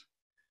roles.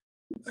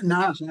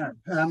 No.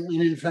 And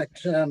in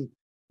fact,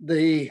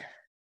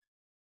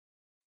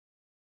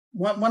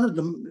 one of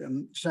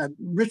them, so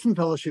Richmond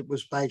Fellowship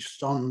was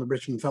based on the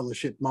Richmond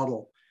Fellowship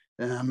model.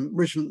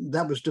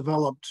 That was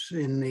developed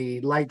in the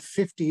late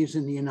 50s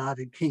in the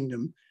United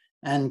Kingdom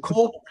and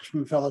called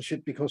Richmond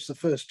Fellowship because the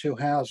first 2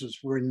 houses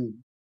were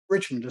in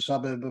Richmond, a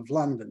suburb of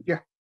London. Yeah.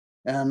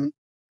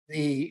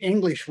 The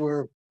English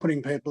were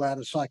putting people out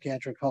of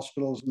psychiatric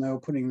hospitals, and they were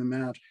putting them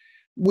out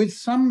with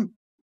some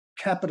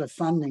capita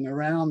funding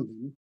around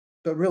them,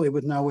 but really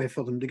with nowhere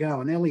for them to go.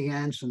 And Ellie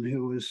Hansen,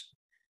 who was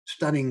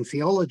studying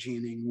theology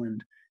in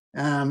England,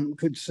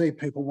 could see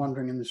people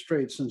wandering in the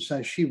streets, and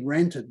so she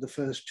rented the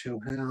first 2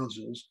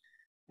 houses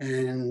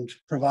and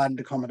provided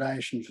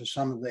accommodation for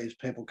some of these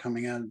people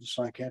coming out of the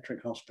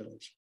psychiatric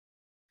hospitals.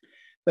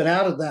 But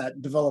out of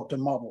that developed a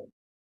model,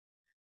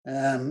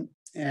 and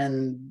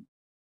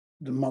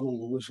the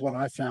model was what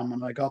I found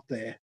when I got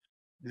there.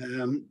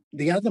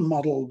 The other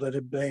model that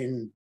had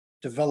been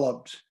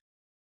developed,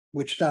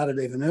 which started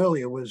even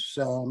earlier, was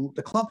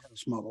the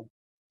clubhouse model,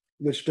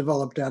 which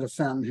developed out of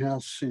Fountain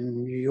House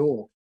in New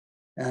York.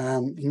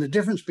 And the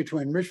difference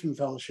between Richmond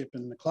Fellowship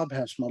and the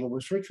clubhouse model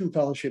was Richmond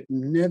Fellowship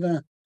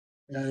never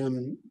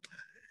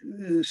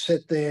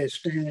set their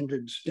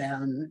standards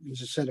down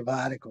as a set of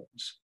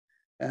articles.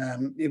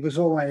 It was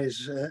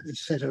always a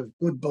set of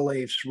good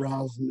beliefs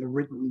rather than a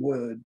written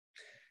word.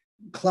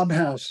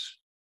 Clubhouse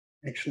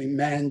actually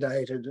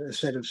mandated a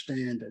set of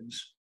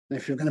standards.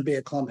 If you're going to be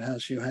a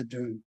clubhouse, you had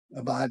to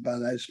abide by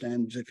those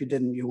standards. If you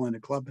didn't, you weren't a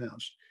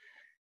clubhouse.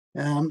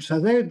 So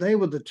they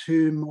were the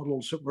 2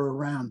 models that were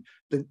around.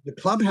 The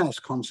clubhouse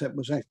concept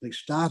was actually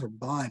started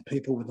by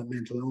people with a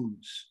mental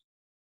illness,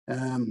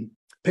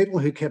 people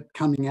who kept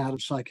coming out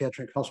of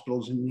psychiatric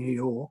hospitals in New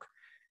York,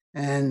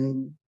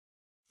 and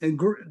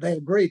they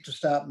agreed to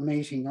start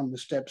meeting on the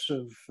steps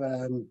of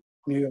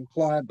New York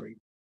Library.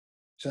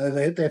 So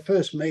their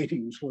first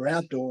meetings were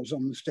outdoors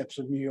on the steps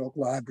of New York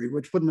Library,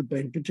 which wouldn't have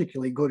been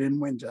particularly good in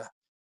winter.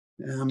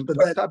 But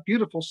that are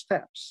beautiful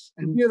steps.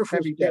 And beautiful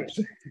steps,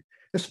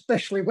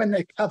 especially when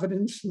they're covered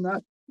in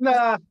snow.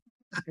 Nah.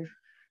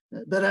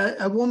 But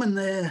a woman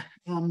there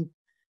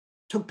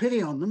took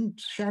pity on them,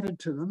 chatted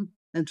to them,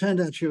 and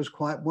turned out she was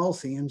quite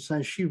wealthy. And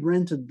so she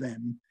rented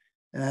them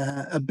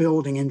a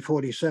building in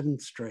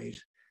 47th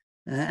Street,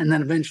 and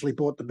then eventually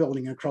bought the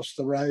building across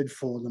the road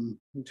for them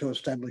to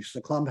establish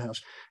the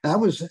clubhouse. That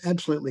was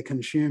absolutely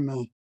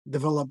consumer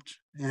developed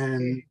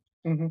and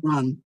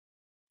run.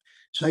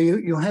 So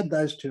you had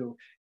those 2.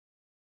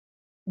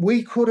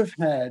 We could have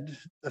had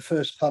the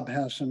first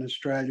clubhouse in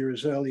Australia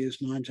as early as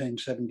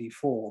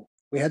 1974.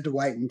 We had to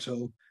wait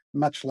until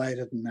much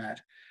later than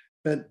that.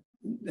 But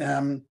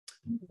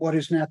what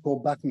is now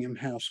called Buckingham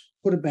House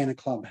could have been a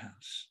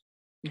clubhouse.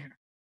 Yeah.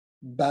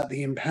 But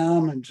the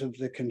empowerment of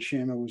the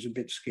consumer was a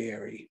bit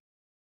scary.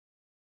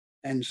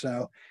 And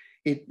so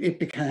it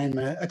became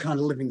a kind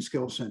of living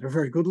skills centre, a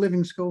very good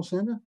living skills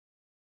centre,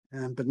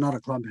 but not a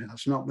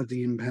clubhouse, not with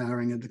the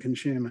empowering of the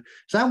consumer.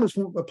 So that was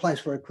a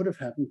place where it could have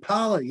happened.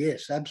 Parlour,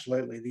 yes,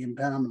 absolutely. The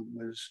empowerment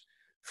was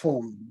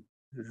formed,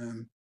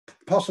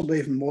 possibly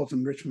even more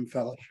than Richmond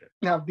Fellowship.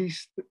 Now,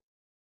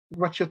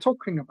 what you're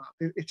talking about,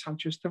 it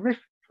sounds just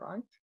terrific,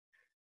 right?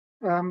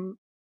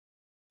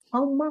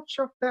 How much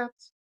of that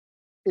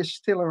is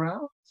still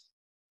around?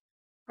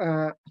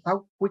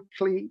 How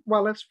quickly?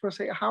 Well, let's first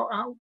say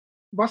how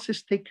was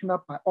this taken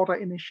up by other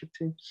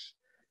initiatives?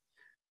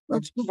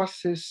 Was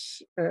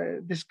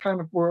this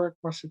kind of work,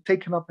 was it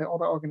taken up by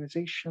other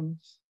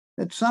organizations?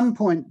 At some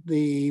point,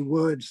 the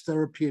words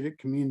therapeutic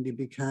community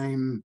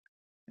became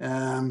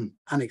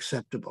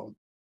unacceptable.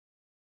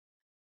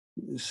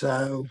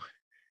 So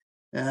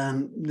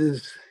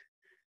there's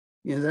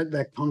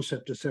that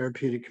concept of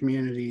therapeutic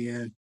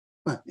community.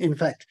 Well, in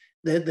fact,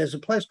 there's a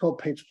place called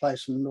Pete's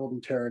Place in the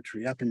Northern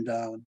Territory up in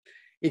Darwin.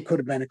 It could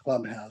have been a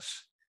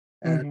clubhouse,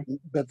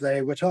 but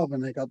they were told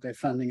when they got their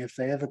funding, if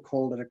they ever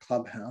called it a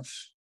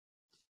clubhouse,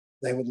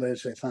 they would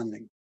lose their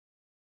funding.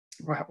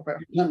 Well.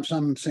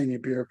 Some senior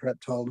bureaucrat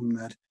told them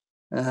that.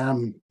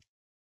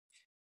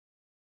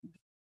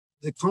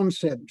 The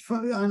concept,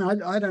 and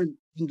I don't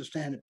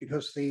understand it,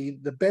 because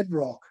the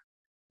bedrock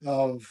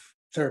of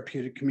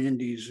therapeutic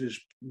communities is,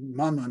 in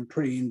my mind,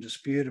 pretty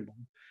indisputable.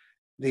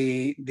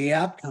 The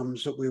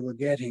outcomes that we were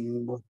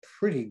getting were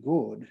pretty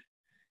good.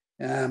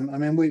 I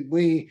mean,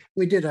 we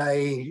did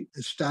a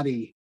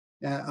study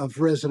of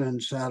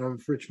residents out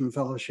of Richmond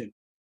Fellowship.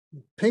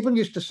 People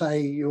used to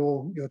say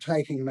you're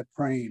taking the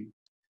cream.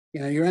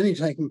 You're only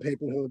taking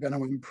people who are going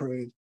to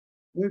improve.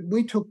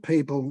 We took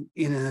people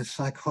in a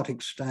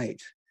psychotic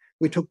state.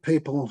 We took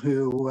people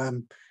who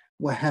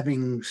were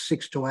having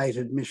 6 to 8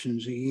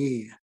 admissions a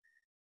year.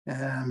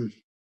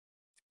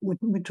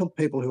 We took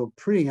people who were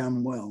pretty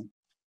unwell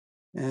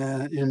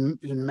and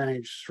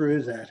managed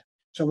through that.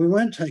 So we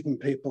weren't taking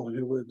people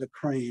who were the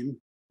cream.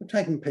 We're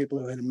taking people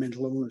who had a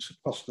mental illness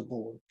across the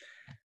board.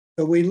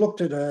 But we looked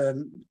at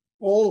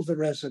all of the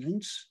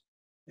residents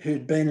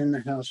who'd been in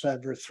the house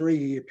over a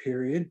 3-year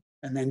period,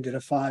 and then did a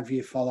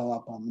 5-year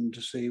follow-up on them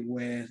to see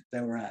where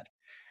they were at.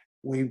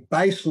 We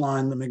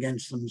baselined them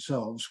against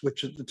themselves,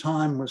 which at the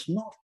time was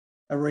not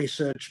a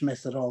research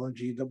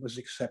methodology that was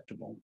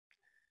acceptable.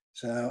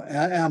 So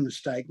our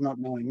mistake, not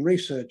knowing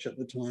research at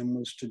the time,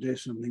 was to do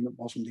something that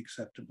wasn't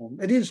acceptable.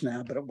 It is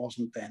now, but it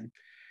wasn't then.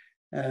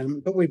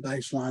 But we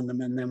baselined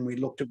them, and then we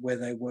looked at where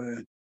they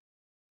were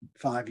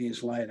 5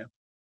 years later.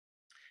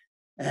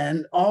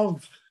 And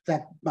of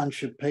that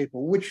bunch of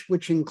people,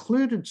 which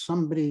included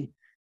somebody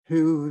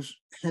who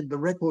had the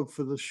record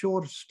for the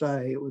shortest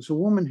stay, it was a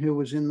woman who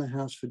was in the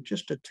house for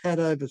just a tad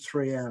over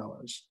 3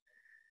 hours.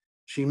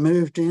 She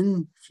moved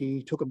in,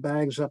 she took her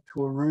bags up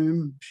to her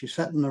room, she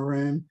sat in the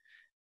room,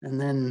 and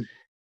then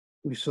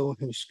we saw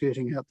her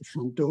scooting out the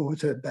front door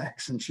with her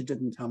bags, and she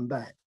didn't come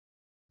back.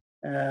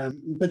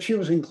 But she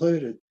was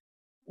included.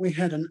 We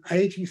had an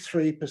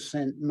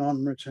 83%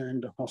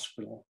 non-return to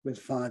hospital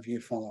with 5-year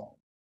follow-up.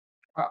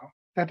 Wow,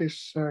 that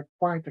is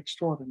quite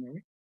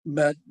extraordinary.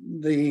 But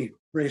the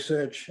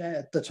research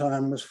at the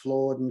time was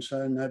flawed, and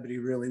so nobody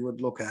really would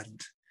look at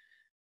it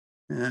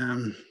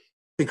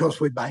because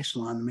we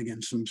baseline them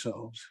against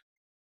themselves.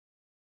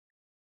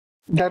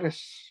 That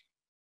is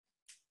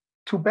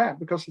too bad,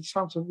 because it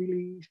sounds a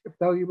really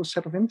valuable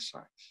set of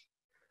insights.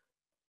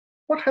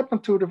 What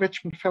happened to the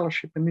Richmond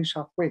Fellowship in New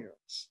South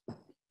Wales?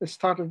 It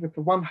started with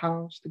the one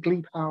house, the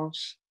Glebe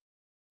house.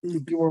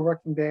 You were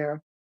working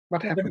there.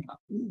 What happened?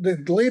 The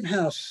Glebe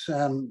house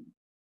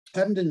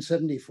happened in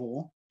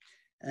 74.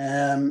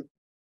 And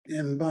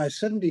by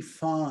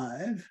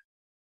 75,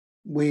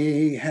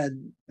 we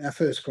had our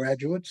first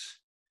graduates.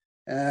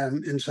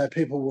 And so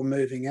people were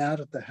moving out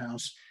of the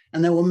house,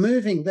 and they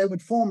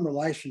would form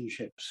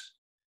relationships.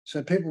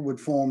 So people would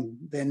form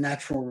their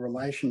natural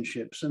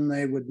relationships, and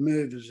they would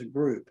move as a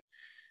group.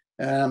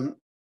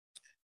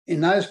 In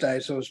those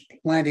days, there was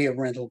plenty of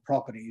rental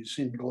properties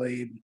in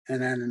Glebe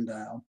and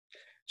Annandale.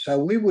 So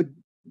we would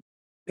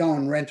go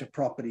and rent a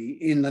property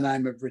in the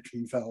name of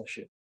Richmond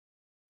Fellowship,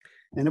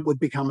 and it would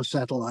become a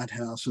satellite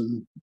house.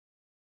 And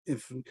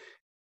if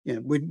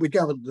we'd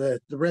go with the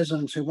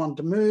residents who wanted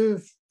to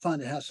move,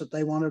 find a house that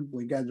they wanted,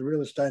 we'd go to the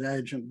real estate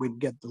agent, we'd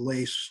get the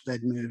lease,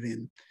 they'd move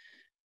in.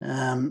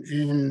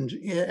 And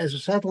as a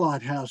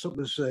satellite house, it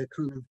was a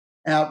kind of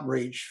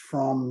outreach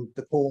from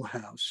the core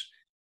house.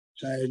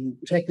 So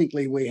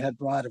technically we had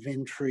right of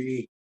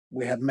entry,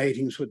 we had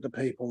meetings with the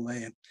people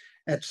there.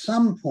 At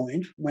some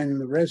point, when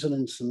the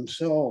residents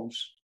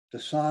themselves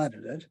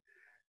decided it,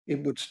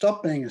 it would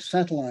stop being a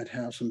satellite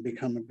house and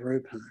become a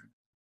group home,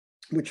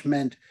 which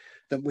meant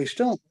that we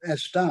still,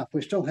 as staff,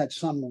 we still had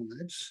some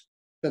rights,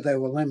 but they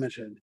were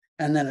limited.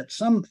 And then at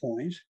some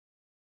point,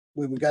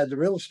 we would go to the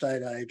real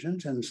estate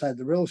agent and say,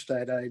 the real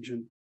estate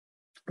agent,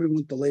 we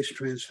want the lease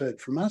transferred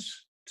from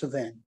us to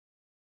them.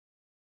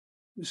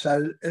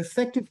 So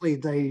effectively,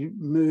 they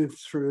moved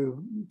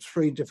through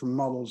 3 different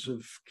models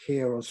of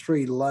care, or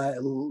 3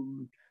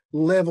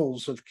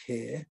 levels of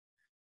care,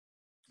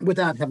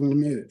 without having to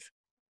move.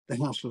 The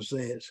house was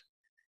theirs.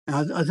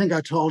 I think I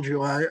told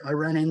you I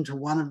ran into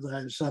one of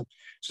those,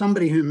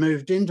 somebody who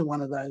moved into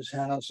one of those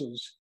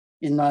houses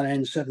in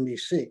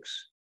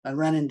 1976. I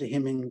ran into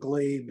him in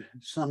Glebe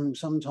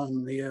sometime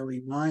in the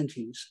early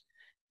 90s,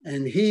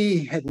 and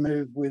he had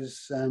moved with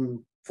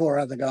 4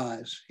 other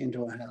guys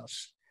into a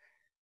house.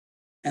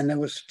 And there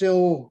was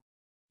still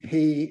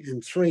he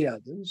and 3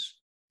 others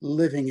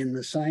living in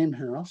the same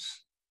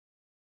house,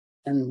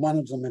 and one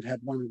of them had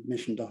had 1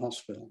 admission to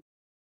hospital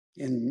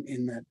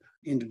in that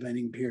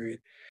intervening period.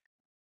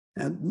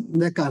 And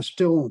that guy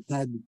still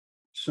had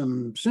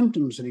some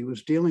symptoms that he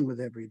was dealing with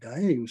every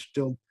day. He was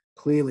still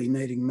clearly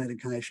needing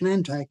medication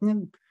and taking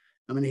it.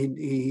 I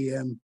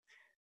mean,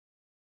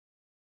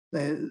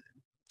 I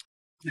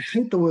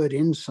hate the word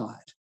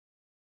insight,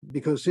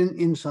 because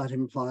insight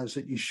implies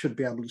that you should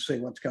be able to see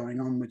what's going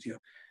on with you.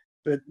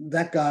 But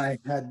that guy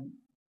had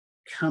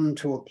come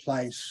to a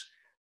place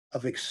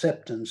of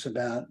acceptance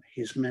about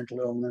his mental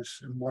illness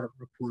and what it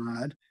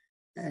required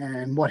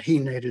and what he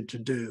needed to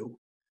do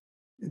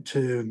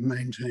to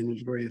maintain a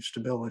degree of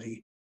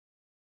stability.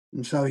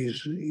 And so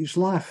his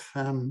life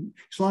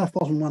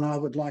wasn't one I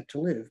would like to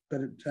live,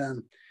 but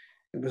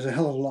it was a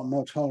hell of a lot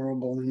more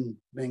tolerable than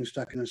being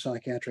stuck in a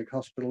psychiatric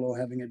hospital or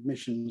having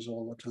admissions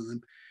all the time.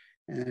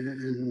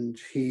 And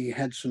he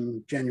had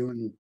some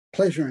genuine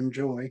pleasure and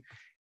joy,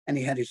 and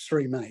he had his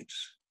 3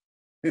 mates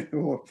who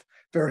were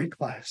very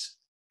close.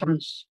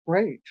 That's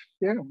great.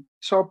 Yeah.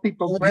 So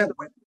people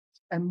graduate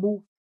and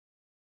move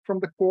from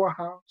the core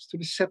house to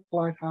the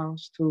satellite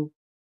house to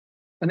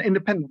an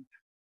independent.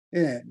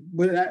 Yeah,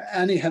 we're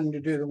only having to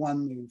do the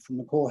one move from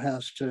the core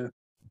house to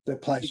the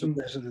place of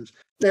residence.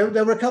 There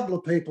were a couple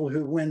of people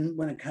who,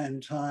 when it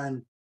came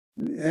time,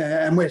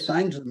 and we're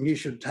saying to them, you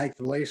should take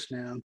the lease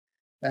now.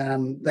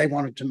 They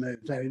wanted to move.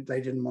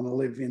 They didn't want to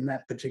live in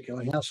that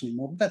particular house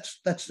anymore. But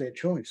that's their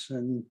choice,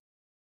 and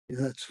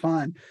that's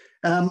fine.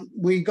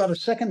 We got a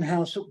second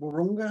house at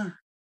Wahroonga.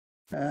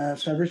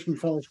 So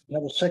Richmond Fellowship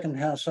had a second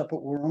house up at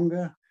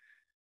Wahroonga,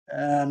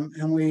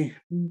 and we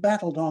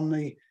battled on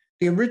the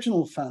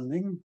original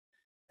funding.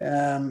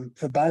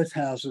 For both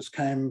houses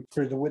came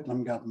through the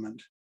Whitlam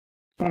government.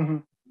 Mm-hmm.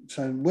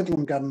 So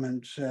Whitlam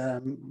government,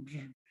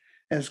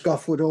 as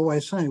Gough would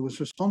always say, was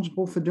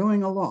responsible for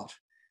doing a lot.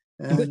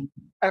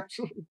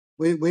 Absolutely.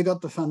 We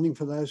got the funding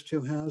for those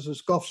 2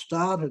 houses. Gough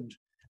started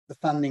the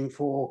funding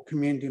for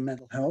community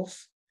mental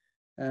health.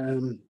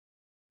 And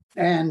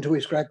to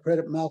his great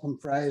credit, Malcolm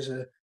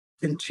Fraser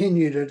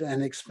continued it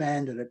and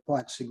expanded it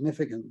quite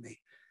significantly.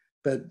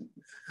 But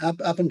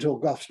up until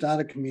Gough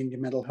started community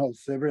mental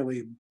health, there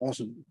really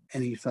wasn't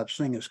any such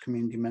thing as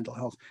community mental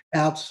health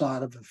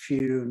outside of a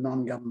few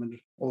non-government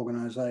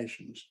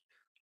organisations.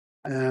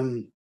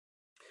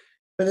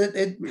 But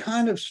it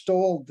kind of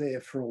stalled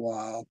there for a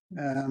while.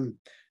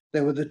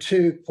 There were the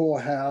 2 core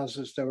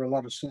houses, there were a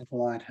lot of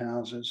satellite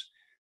houses.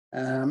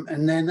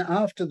 And then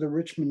after the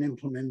Richmond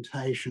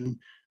implementation,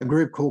 a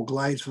group called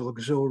Gladesville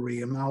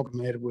Auxiliary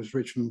amalgamated with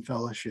Richmond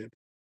Fellowship.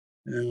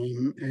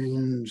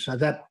 And so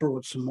that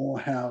brought some more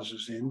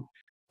houses in.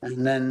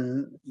 And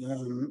then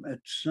at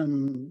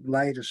some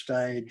later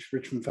stage,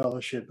 Richmond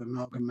Fellowship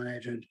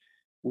amalgamated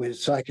with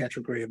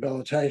Psychiatric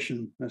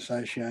Rehabilitation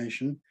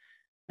Association,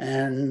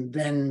 and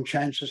then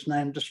changed its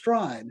name to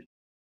Stride.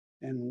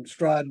 And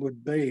Stride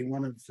would be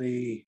one of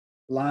the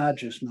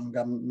largest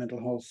non-government mental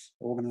health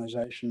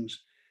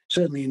organisations,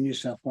 certainly in New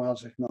South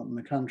Wales, if not in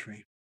the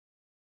country.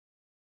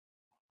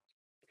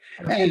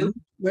 And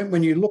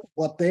when you look at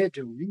what they're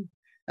doing,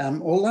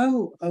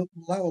 although a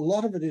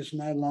lot of it is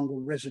no longer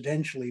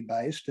residentially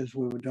based, as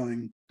we were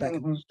doing back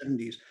in the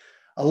 70s,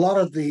 a lot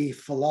of the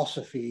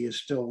philosophy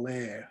is still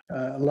there,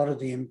 a lot of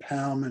the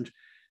empowerment.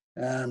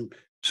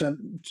 So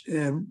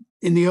in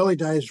the early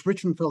days,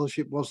 Richmond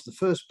Fellowship was the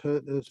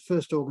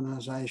first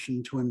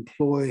organisation to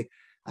employ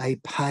a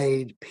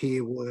paid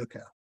peer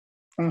worker,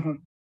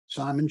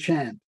 Simon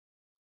Champ.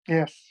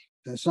 Yes.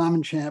 So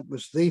Simon Champ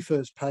was the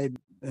first paid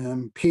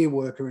peer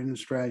worker in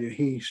Australia.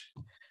 He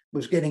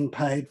was getting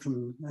paid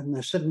from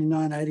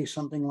 79, 80,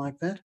 something like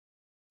that.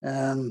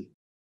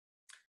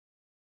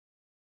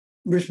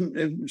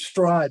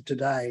 Stride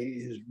today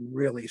is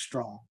really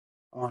strong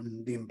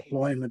on the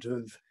employment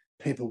of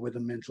people with a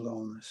mental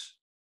illness.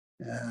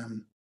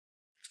 And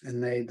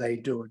they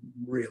do it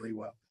really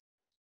well.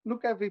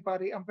 Look,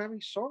 everybody, I'm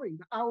very sorry.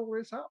 The hour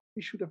is up.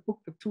 We should have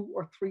booked a 2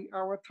 or 3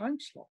 hour time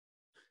slot.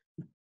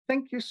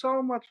 Thank you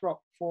so much, Rob,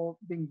 for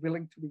being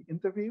willing to be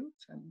interviewed,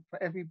 and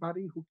for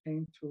everybody who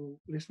came to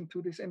listen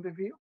to this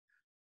interview.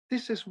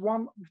 This is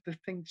one of the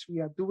things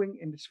we are doing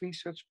in this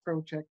research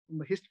project on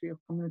the history of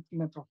community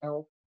mental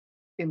health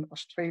in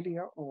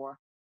Australia, or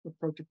the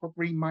project called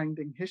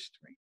Reminding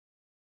History,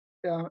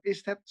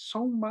 is that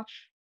so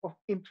much of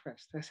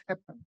interest has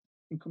happened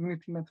in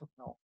community mental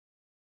health.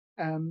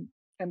 And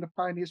the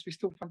pioneers we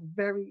still find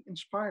very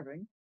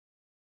inspiring.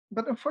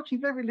 But unfortunately,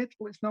 very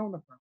little is known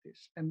about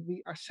this, and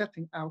we are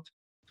setting out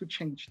to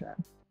change that.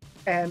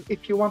 And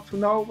if you want to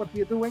know what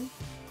we are doing,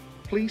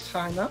 please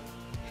sign up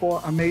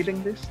for our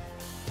mailing list,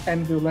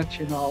 and we'll let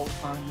you know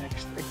our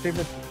next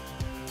activity.